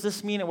and what does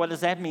this mean and what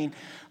does that mean.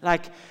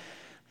 Like,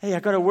 hey, I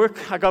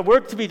got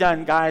work to be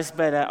done, guys,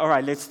 but all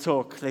right, let's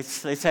talk.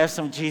 Let's have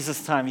some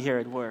Jesus time here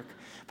at work.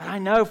 But I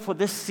know for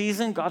this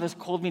season, God has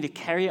called me to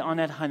carry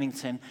on at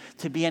Huntington,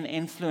 to be an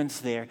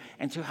influence there,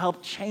 and to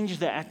help change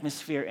the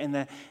atmosphere in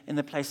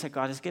the place that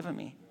God has given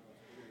me.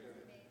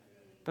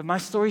 But my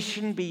story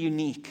shouldn't be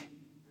unique.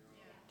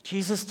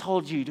 Jesus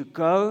told you to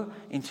go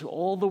into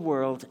all the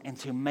world and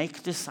to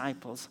make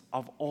disciples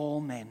of all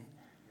men.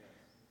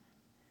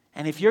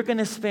 And if you're going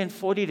to spend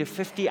 40 to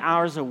 50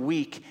 hours a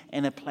week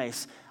in a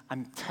place,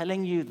 I'm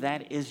telling you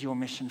that is your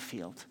mission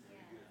field.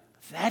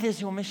 That is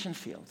your mission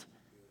field.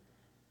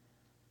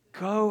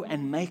 Go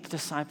and make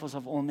disciples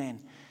of all men.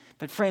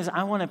 But friends,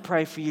 I want to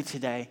pray for you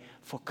today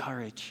for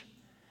courage.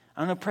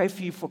 I want to pray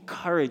for you for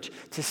courage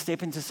to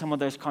step into some of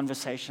those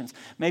conversations.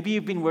 Maybe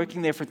you've been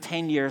working there for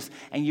 10 years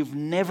and you've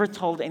never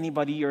told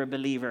anybody you're a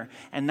believer.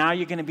 And now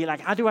you're going to be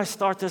like, how do I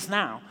start this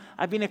now?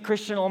 I've been a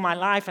Christian all my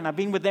life and I've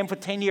been with them for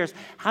 10 years.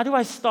 How do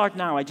I start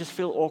now? I just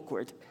feel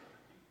awkward.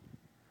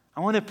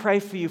 I want to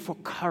pray for you for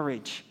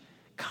courage.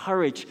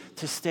 Courage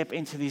to step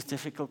into these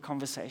difficult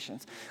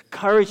conversations.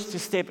 Courage to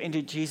step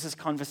into Jesus'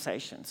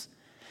 conversations.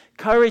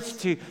 Courage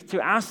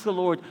to ask the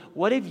Lord,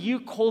 what have you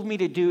called me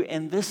to do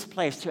in this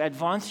place to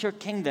advance your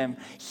kingdom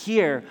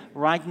here,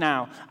 right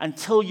now,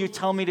 until you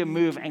tell me to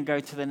move and go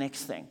to the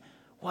next thing?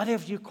 What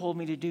have you called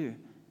me to do?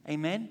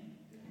 Amen?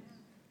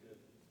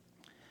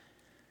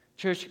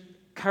 Church,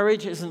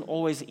 courage isn't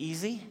always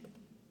easy.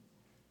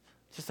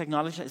 Just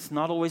acknowledge that it's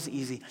not always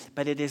easy,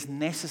 but it is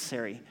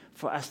necessary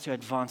for us to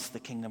advance the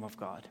kingdom of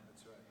God.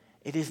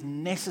 It is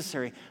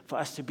necessary for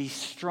us to be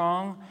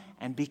strong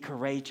and be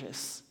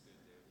courageous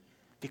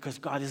because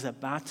God is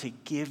about to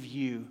give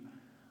you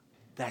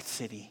that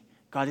city.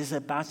 God is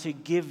about to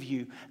give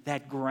you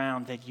that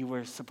ground that you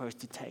were supposed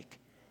to take.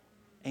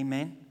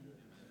 Amen?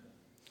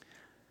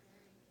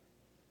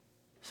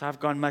 So I've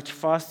gone much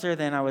faster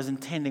than I was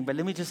intending, but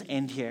let me just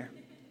end here.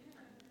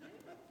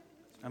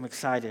 I'm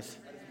excited.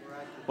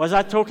 Was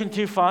I talking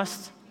too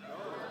fast?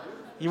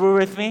 You were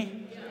with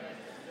me?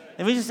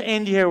 Let me just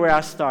end here where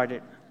I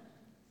started.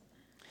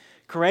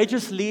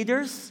 Courageous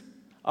leaders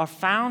are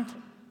found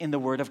in the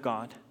Word of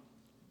God.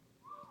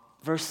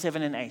 Verse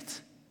 7 and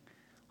 8.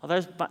 Are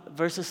those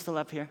verses still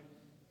up here?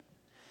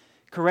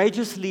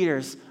 Courageous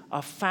leaders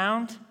are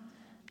found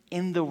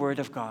in the Word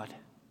of God.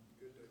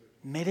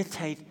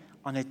 Meditate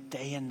on it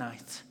day and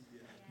night.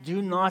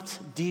 Do not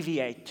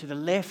deviate to the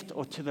left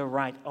or to the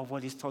right of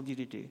what He's told you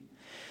to do.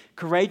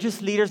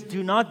 Courageous leaders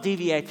do not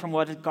deviate from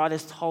what God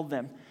has told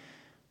them.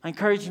 My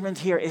encouragement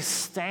here is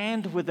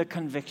stand with the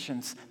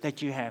convictions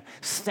that you have.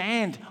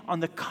 Stand on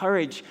the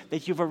courage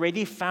that you've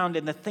already found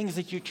in the things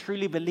that you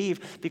truly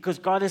believe, because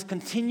God is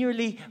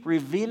continually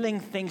revealing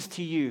things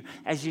to you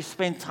as you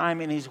spend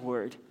time in His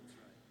Word.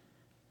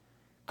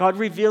 God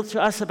revealed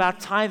to us about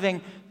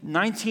tithing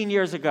 19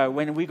 years ago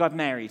when we got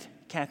married,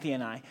 Kathy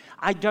and I.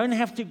 I don't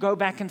have to go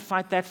back and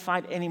fight that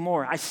fight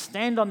anymore. I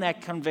stand on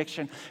that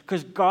conviction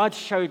because God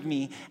showed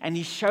me, and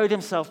He showed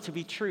Himself to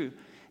be true.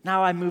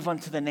 Now I move on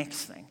to the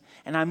next thing,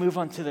 and I move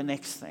on to the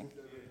next thing.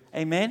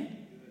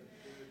 Amen?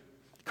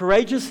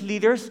 Courageous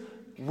leaders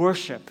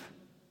worship.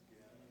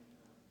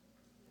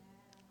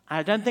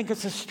 I don't think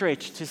it's a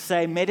stretch to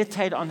say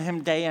meditate on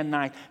Him day and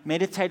night.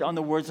 Meditate on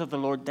the words of the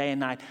Lord day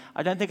and night.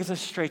 I don't think it's a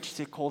stretch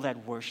to call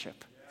that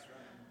worship.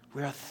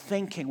 We are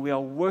thinking, we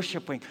are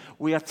worshiping,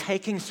 we are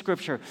taking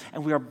Scripture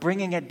and we are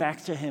bringing it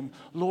back to Him.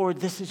 Lord,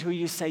 this is who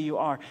you say you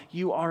are.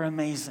 You are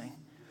amazing.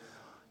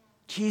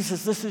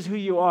 Jesus, this is who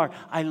you are.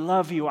 I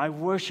love you. I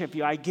worship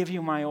you. I give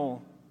you my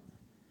all.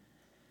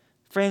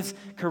 Friends,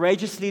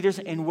 courageous leaders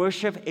in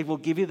worship, it will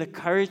give you the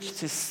courage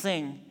to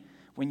sing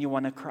when you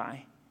want to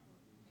cry.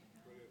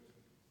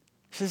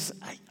 He says,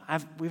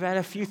 we've had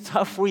a few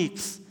tough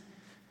weeks.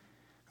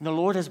 And the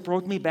Lord has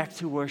brought me back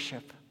to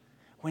worship.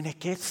 When it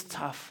gets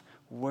tough,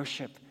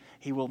 worship.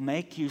 He will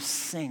make you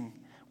sing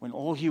when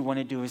all you want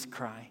to do is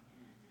cry.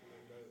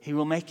 He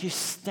will make you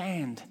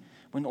stand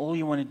when all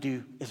you want to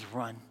do is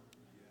run.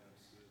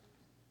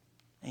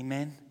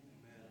 Amen.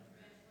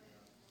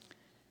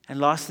 And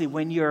lastly,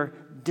 when you're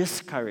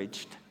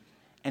discouraged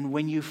and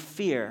when you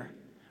fear,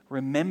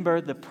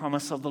 remember the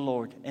promise of the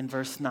Lord in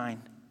verse 9.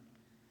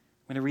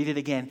 I'm going to read it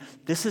again.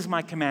 This is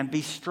my command.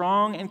 Be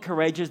strong and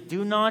courageous.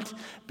 Do not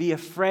be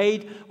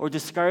afraid or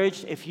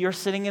discouraged. If you're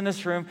sitting in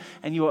this room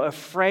and you are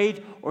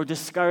afraid or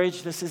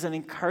discouraged, this is an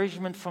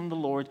encouragement from the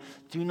Lord.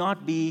 Do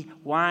not be.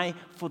 Why?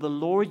 For the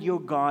Lord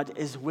your God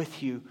is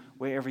with you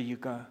wherever you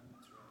go.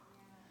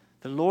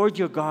 The Lord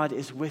your God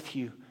is with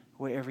you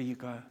wherever you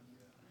go.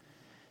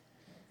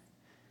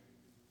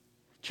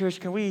 Church,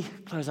 can we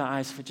close our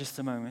eyes for just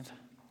a moment?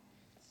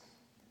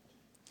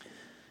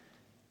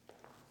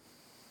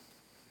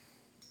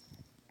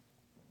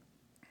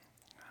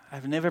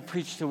 I've never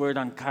preached a word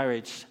on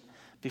courage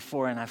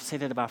before, and I've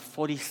said it about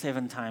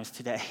 47 times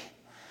today.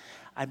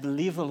 I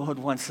believe the Lord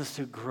wants us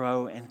to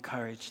grow in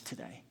courage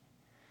today,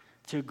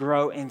 to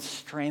grow in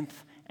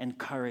strength and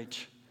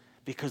courage,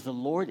 because the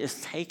Lord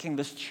is taking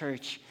this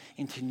church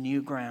into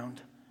new ground.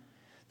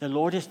 The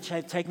Lord is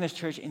taking this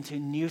church into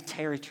new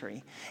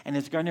territory, and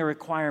it's going to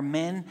require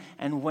men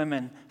and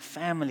women,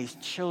 families,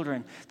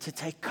 children, to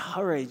take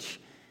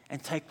courage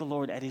and take the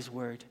Lord at His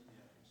word.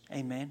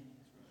 Amen.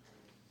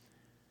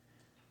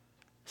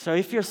 So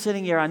if you're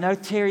sitting here, I know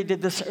Terry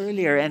did this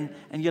earlier, and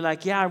you're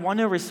like, yeah, I want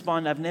to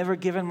respond. I've never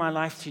given my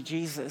life to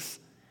Jesus.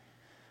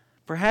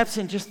 Perhaps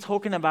in just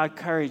talking about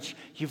courage,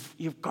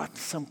 you've got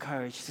some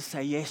courage to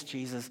say, yes,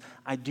 Jesus,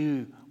 I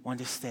do want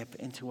to step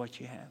into what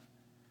you have.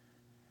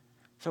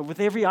 So with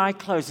every eye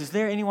closed, is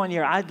there anyone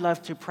here? I'd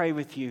love to pray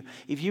with you.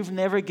 If you've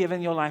never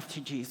given your life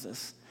to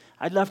Jesus,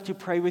 I'd love to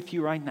pray with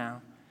you right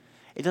now.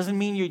 It doesn't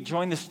mean you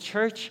join this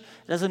church.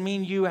 It doesn't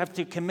mean you have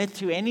to commit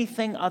to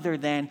anything other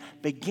than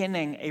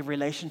beginning a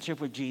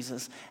relationship with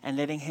Jesus and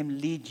letting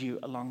Him lead you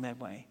along that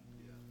way.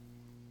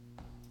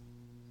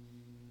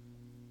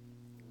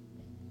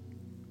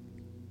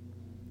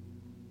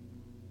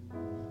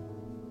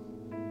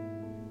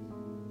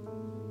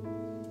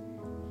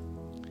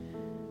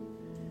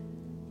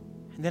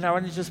 And then I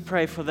want to just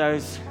pray for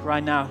those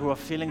right now who are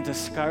feeling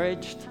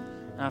discouraged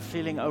and are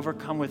feeling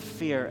overcome with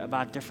fear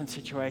about different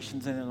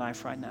situations in their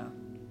life right now.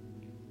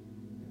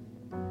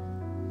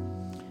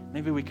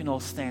 Maybe we can all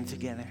stand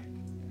together.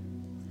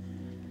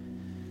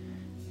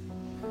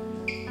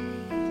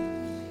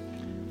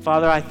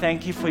 Father, I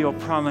thank you for your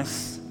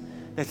promise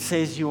that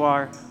says you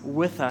are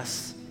with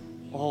us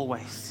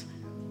always.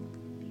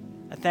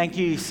 I thank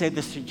you. You said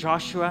this to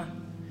Joshua.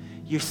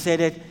 You said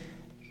it,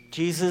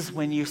 Jesus,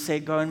 when you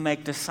said, go and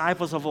make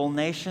disciples of all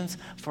nations,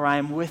 for I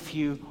am with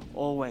you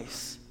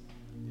always.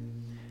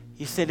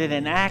 You said it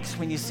in Acts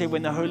when you said,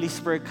 when the Holy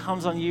Spirit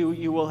comes on you,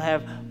 you will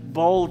have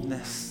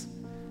boldness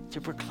to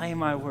proclaim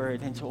my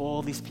word into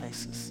all these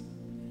places.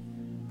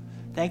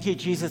 Thank you,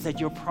 Jesus, that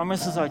your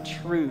promises are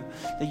true,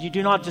 that you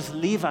do not just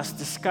leave us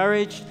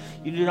discouraged,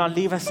 you do not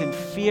leave us in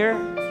fear.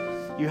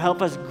 You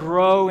help us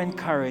grow in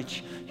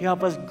courage. You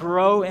help us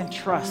grow in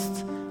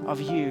trust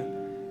of you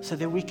so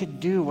that we could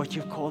do what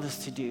you've called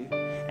us to do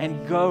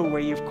and go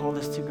where you've called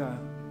us to go.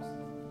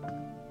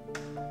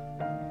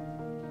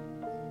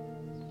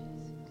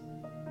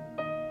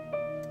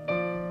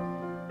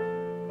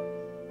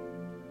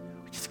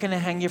 Going to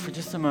hang here for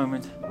just a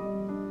moment.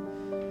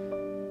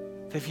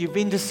 If you've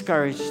been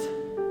discouraged,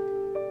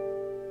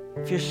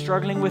 if you're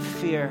struggling with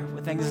fear,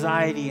 with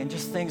anxiety, and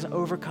just things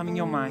overcoming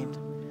your mind,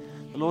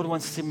 the Lord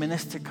wants to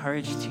minister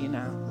courage to you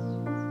now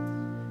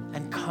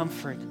and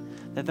comfort,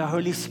 that the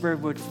Holy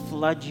Spirit would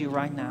flood you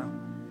right now,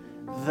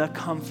 the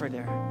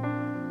Comforter,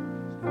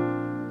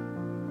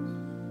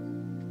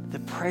 the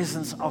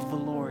presence of the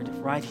Lord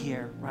right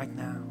here, right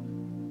now.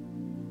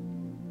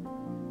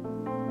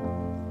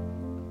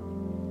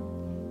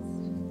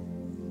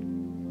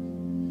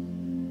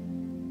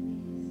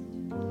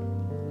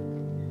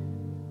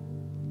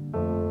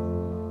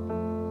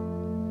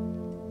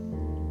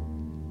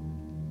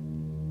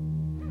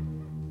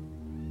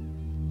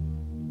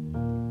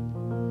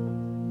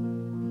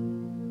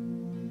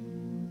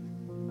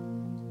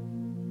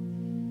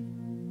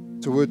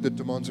 It's a word that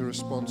demands a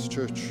response,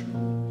 church.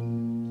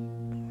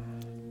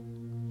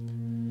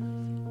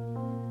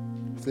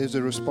 If there's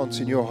a response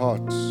in your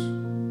heart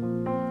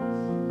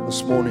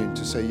this morning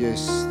to say,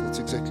 yes, that's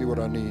exactly what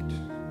I need.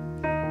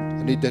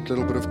 I need that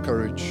little bit of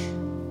courage.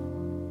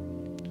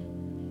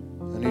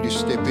 I need to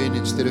step in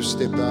instead of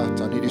step out.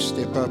 I need to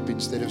step up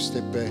instead of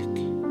step back.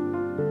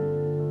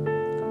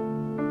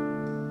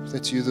 If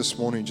that's you this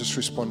morning, just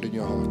respond in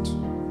your heart.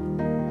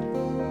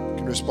 You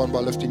can respond by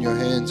lifting your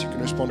hands. You can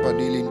respond by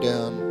kneeling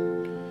down.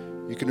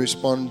 You can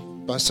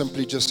respond by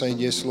simply just saying,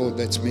 yes, Lord,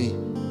 that's me.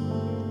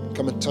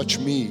 Come and touch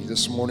me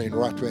this morning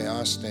right where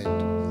I stand.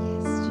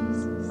 Yes,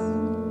 Jesus.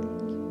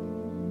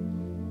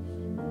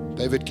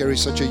 David carries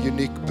such a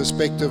unique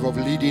perspective of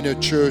leading a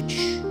church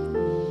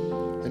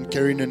and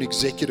carrying an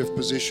executive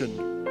position.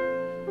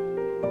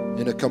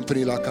 in a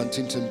company like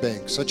Huntington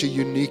Bank, such a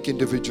unique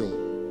individual.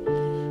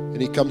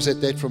 And he comes at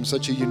that from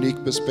such a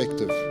unique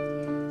perspective.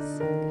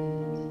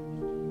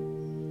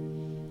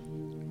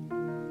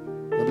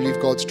 I believe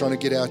God's trying to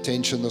get our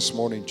attention this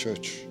morning,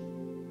 church.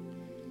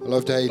 I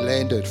loved how he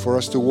landed for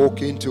us to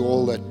walk into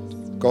all that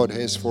God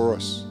has for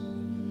us,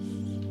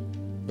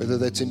 whether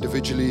that's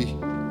individually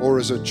or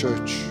as a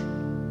church.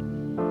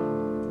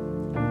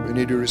 We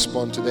need to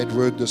respond to that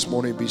word this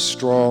morning. Be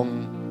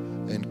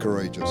strong and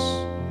courageous.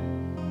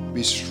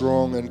 Be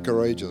strong and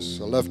courageous.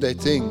 I love that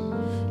thing.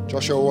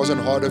 Joshua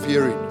wasn't hard of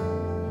hearing.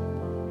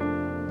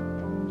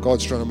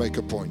 God's trying to make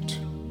a point.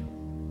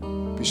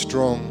 Be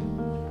strong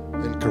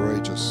and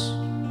courageous.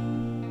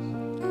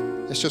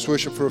 Let's just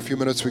worship for a few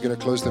minutes. We're going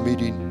to close the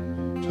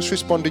meeting. Just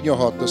respond in your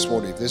heart this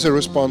morning. If there's a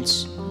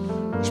response,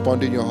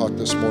 respond in your heart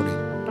this morning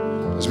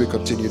as we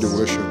continue to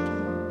worship.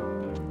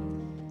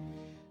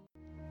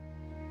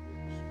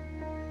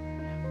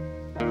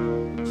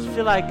 I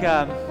feel like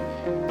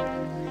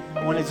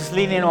I want to just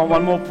lean in on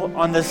one more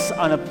on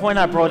a point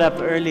I brought up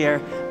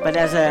earlier, but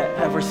as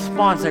a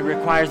response, it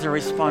requires a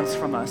response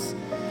from us.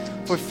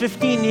 For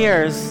 15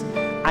 years,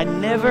 I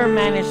never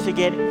managed to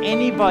get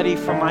anybody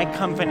from my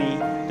company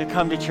to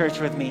come to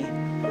church with me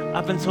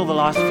up until the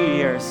last few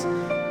years,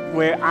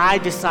 where I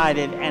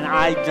decided and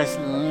I just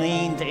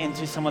leaned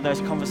into some of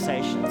those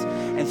conversations,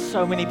 and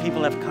so many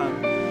people have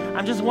come.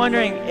 I'm just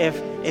wondering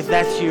if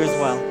that's you as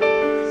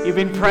well. You've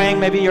been praying,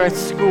 maybe you're at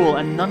school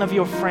and none of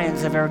your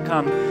friends have ever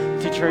come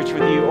to church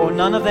with you, or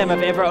none of them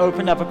have ever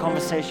opened up a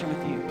conversation with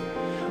you.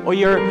 Or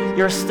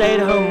you're a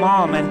stay-at-home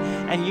mom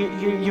and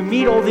you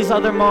meet all these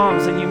other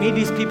moms and you meet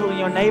these people in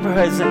your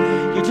neighborhoods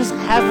and you just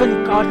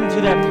haven't gotten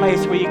to that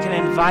place where you can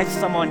invite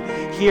someone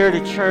here to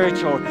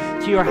church or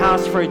to your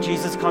house for a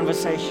Jesus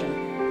conversation.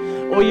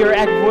 Or you're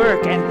at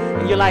work and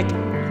you're like,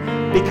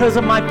 because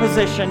of my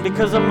position,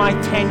 because of my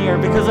tenure,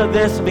 because of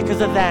this,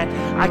 because of that,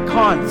 I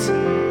can't.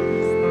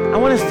 I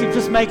want us to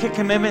just make a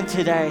commitment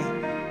today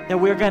that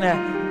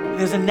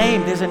there's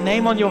a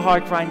name on your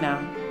heart right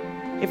now.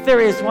 If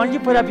there is, why don't you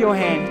put up your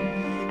hand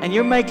and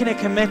you're making a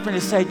commitment to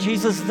say,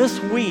 Jesus,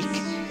 this week,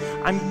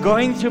 I'm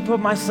going to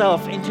put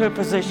myself into a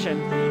position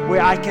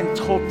where I can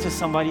talk to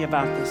somebody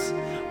about this,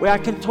 where I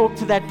can talk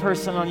to that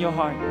person on your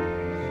heart.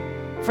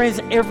 Friends,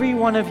 every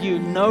one of you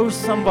knows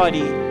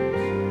somebody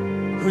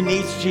who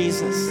needs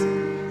Jesus.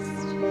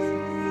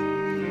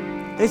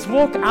 Let's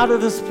walk out of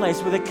this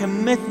place with a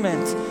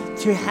commitment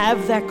to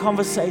have that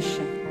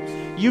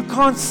conversation. You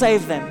can't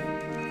save them.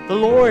 The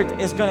Lord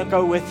is going to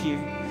go with you.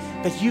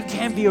 But you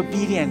can be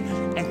obedient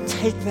and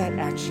take that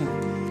action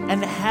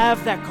and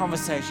have that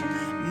conversation.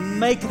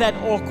 Make that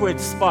awkward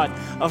spot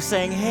of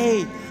saying,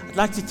 hey, I'd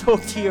like to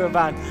talk to you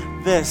about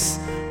this.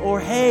 Or,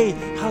 hey,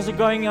 how's it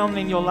going on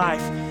in your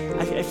life?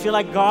 I feel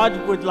like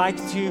God would like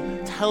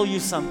to tell you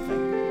something.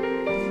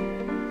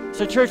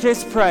 So church,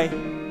 let's pray.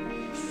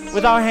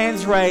 With our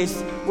hands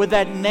raised, with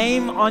that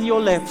name on your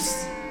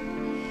lips.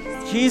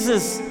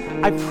 Jesus,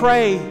 I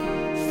pray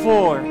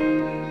for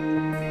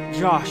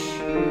Josh.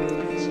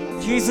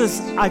 Jesus,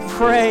 I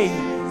pray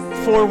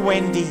for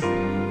Wendy.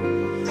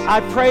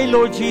 I pray,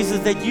 Lord Jesus,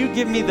 that you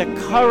give me the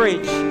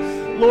courage,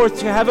 Lord,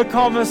 to have a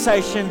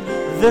conversation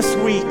this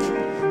week.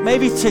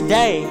 Maybe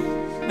today.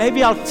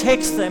 Maybe I'll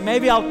text them.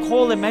 Maybe I'll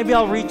call them. Maybe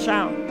I'll reach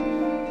out.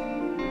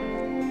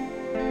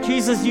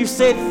 Jesus, you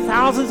said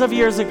thousands of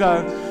years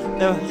ago,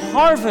 the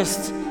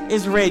harvest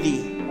is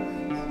ready.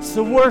 It's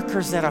the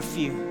workers that are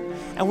few.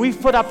 And we've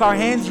put up our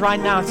hands right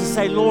now to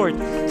say, Lord,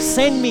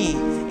 send me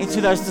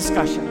into those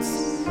discussions.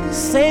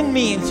 Send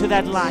me into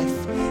that life.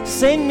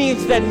 Send me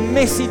into that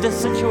messy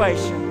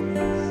situation.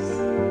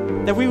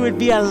 That we would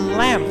be a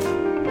lamp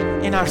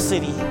in our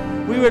city.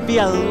 We would be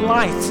a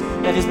light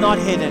that is not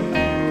hidden.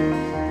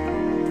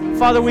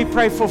 Father, we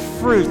pray for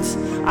fruit.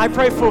 I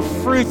pray for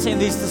fruit in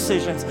these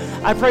decisions.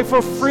 I pray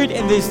for fruit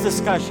in these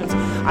discussions.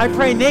 I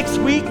pray next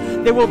week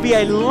there will be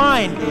a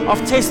line of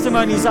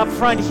testimonies up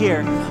front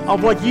here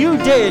of what you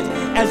did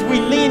as we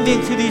leaned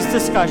into these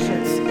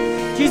discussions.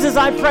 Jesus,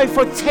 I pray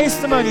for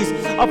testimonies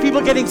of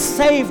people getting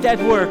saved at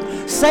work,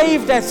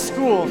 saved at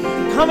school,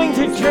 coming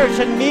to church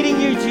and meeting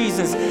you,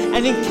 Jesus,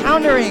 and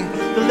encountering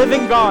the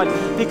living God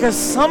because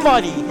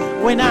somebody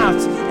went out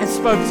and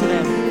spoke to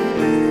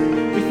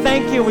them. We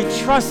thank you. We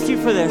trust you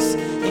for this.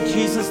 In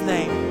Jesus'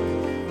 name.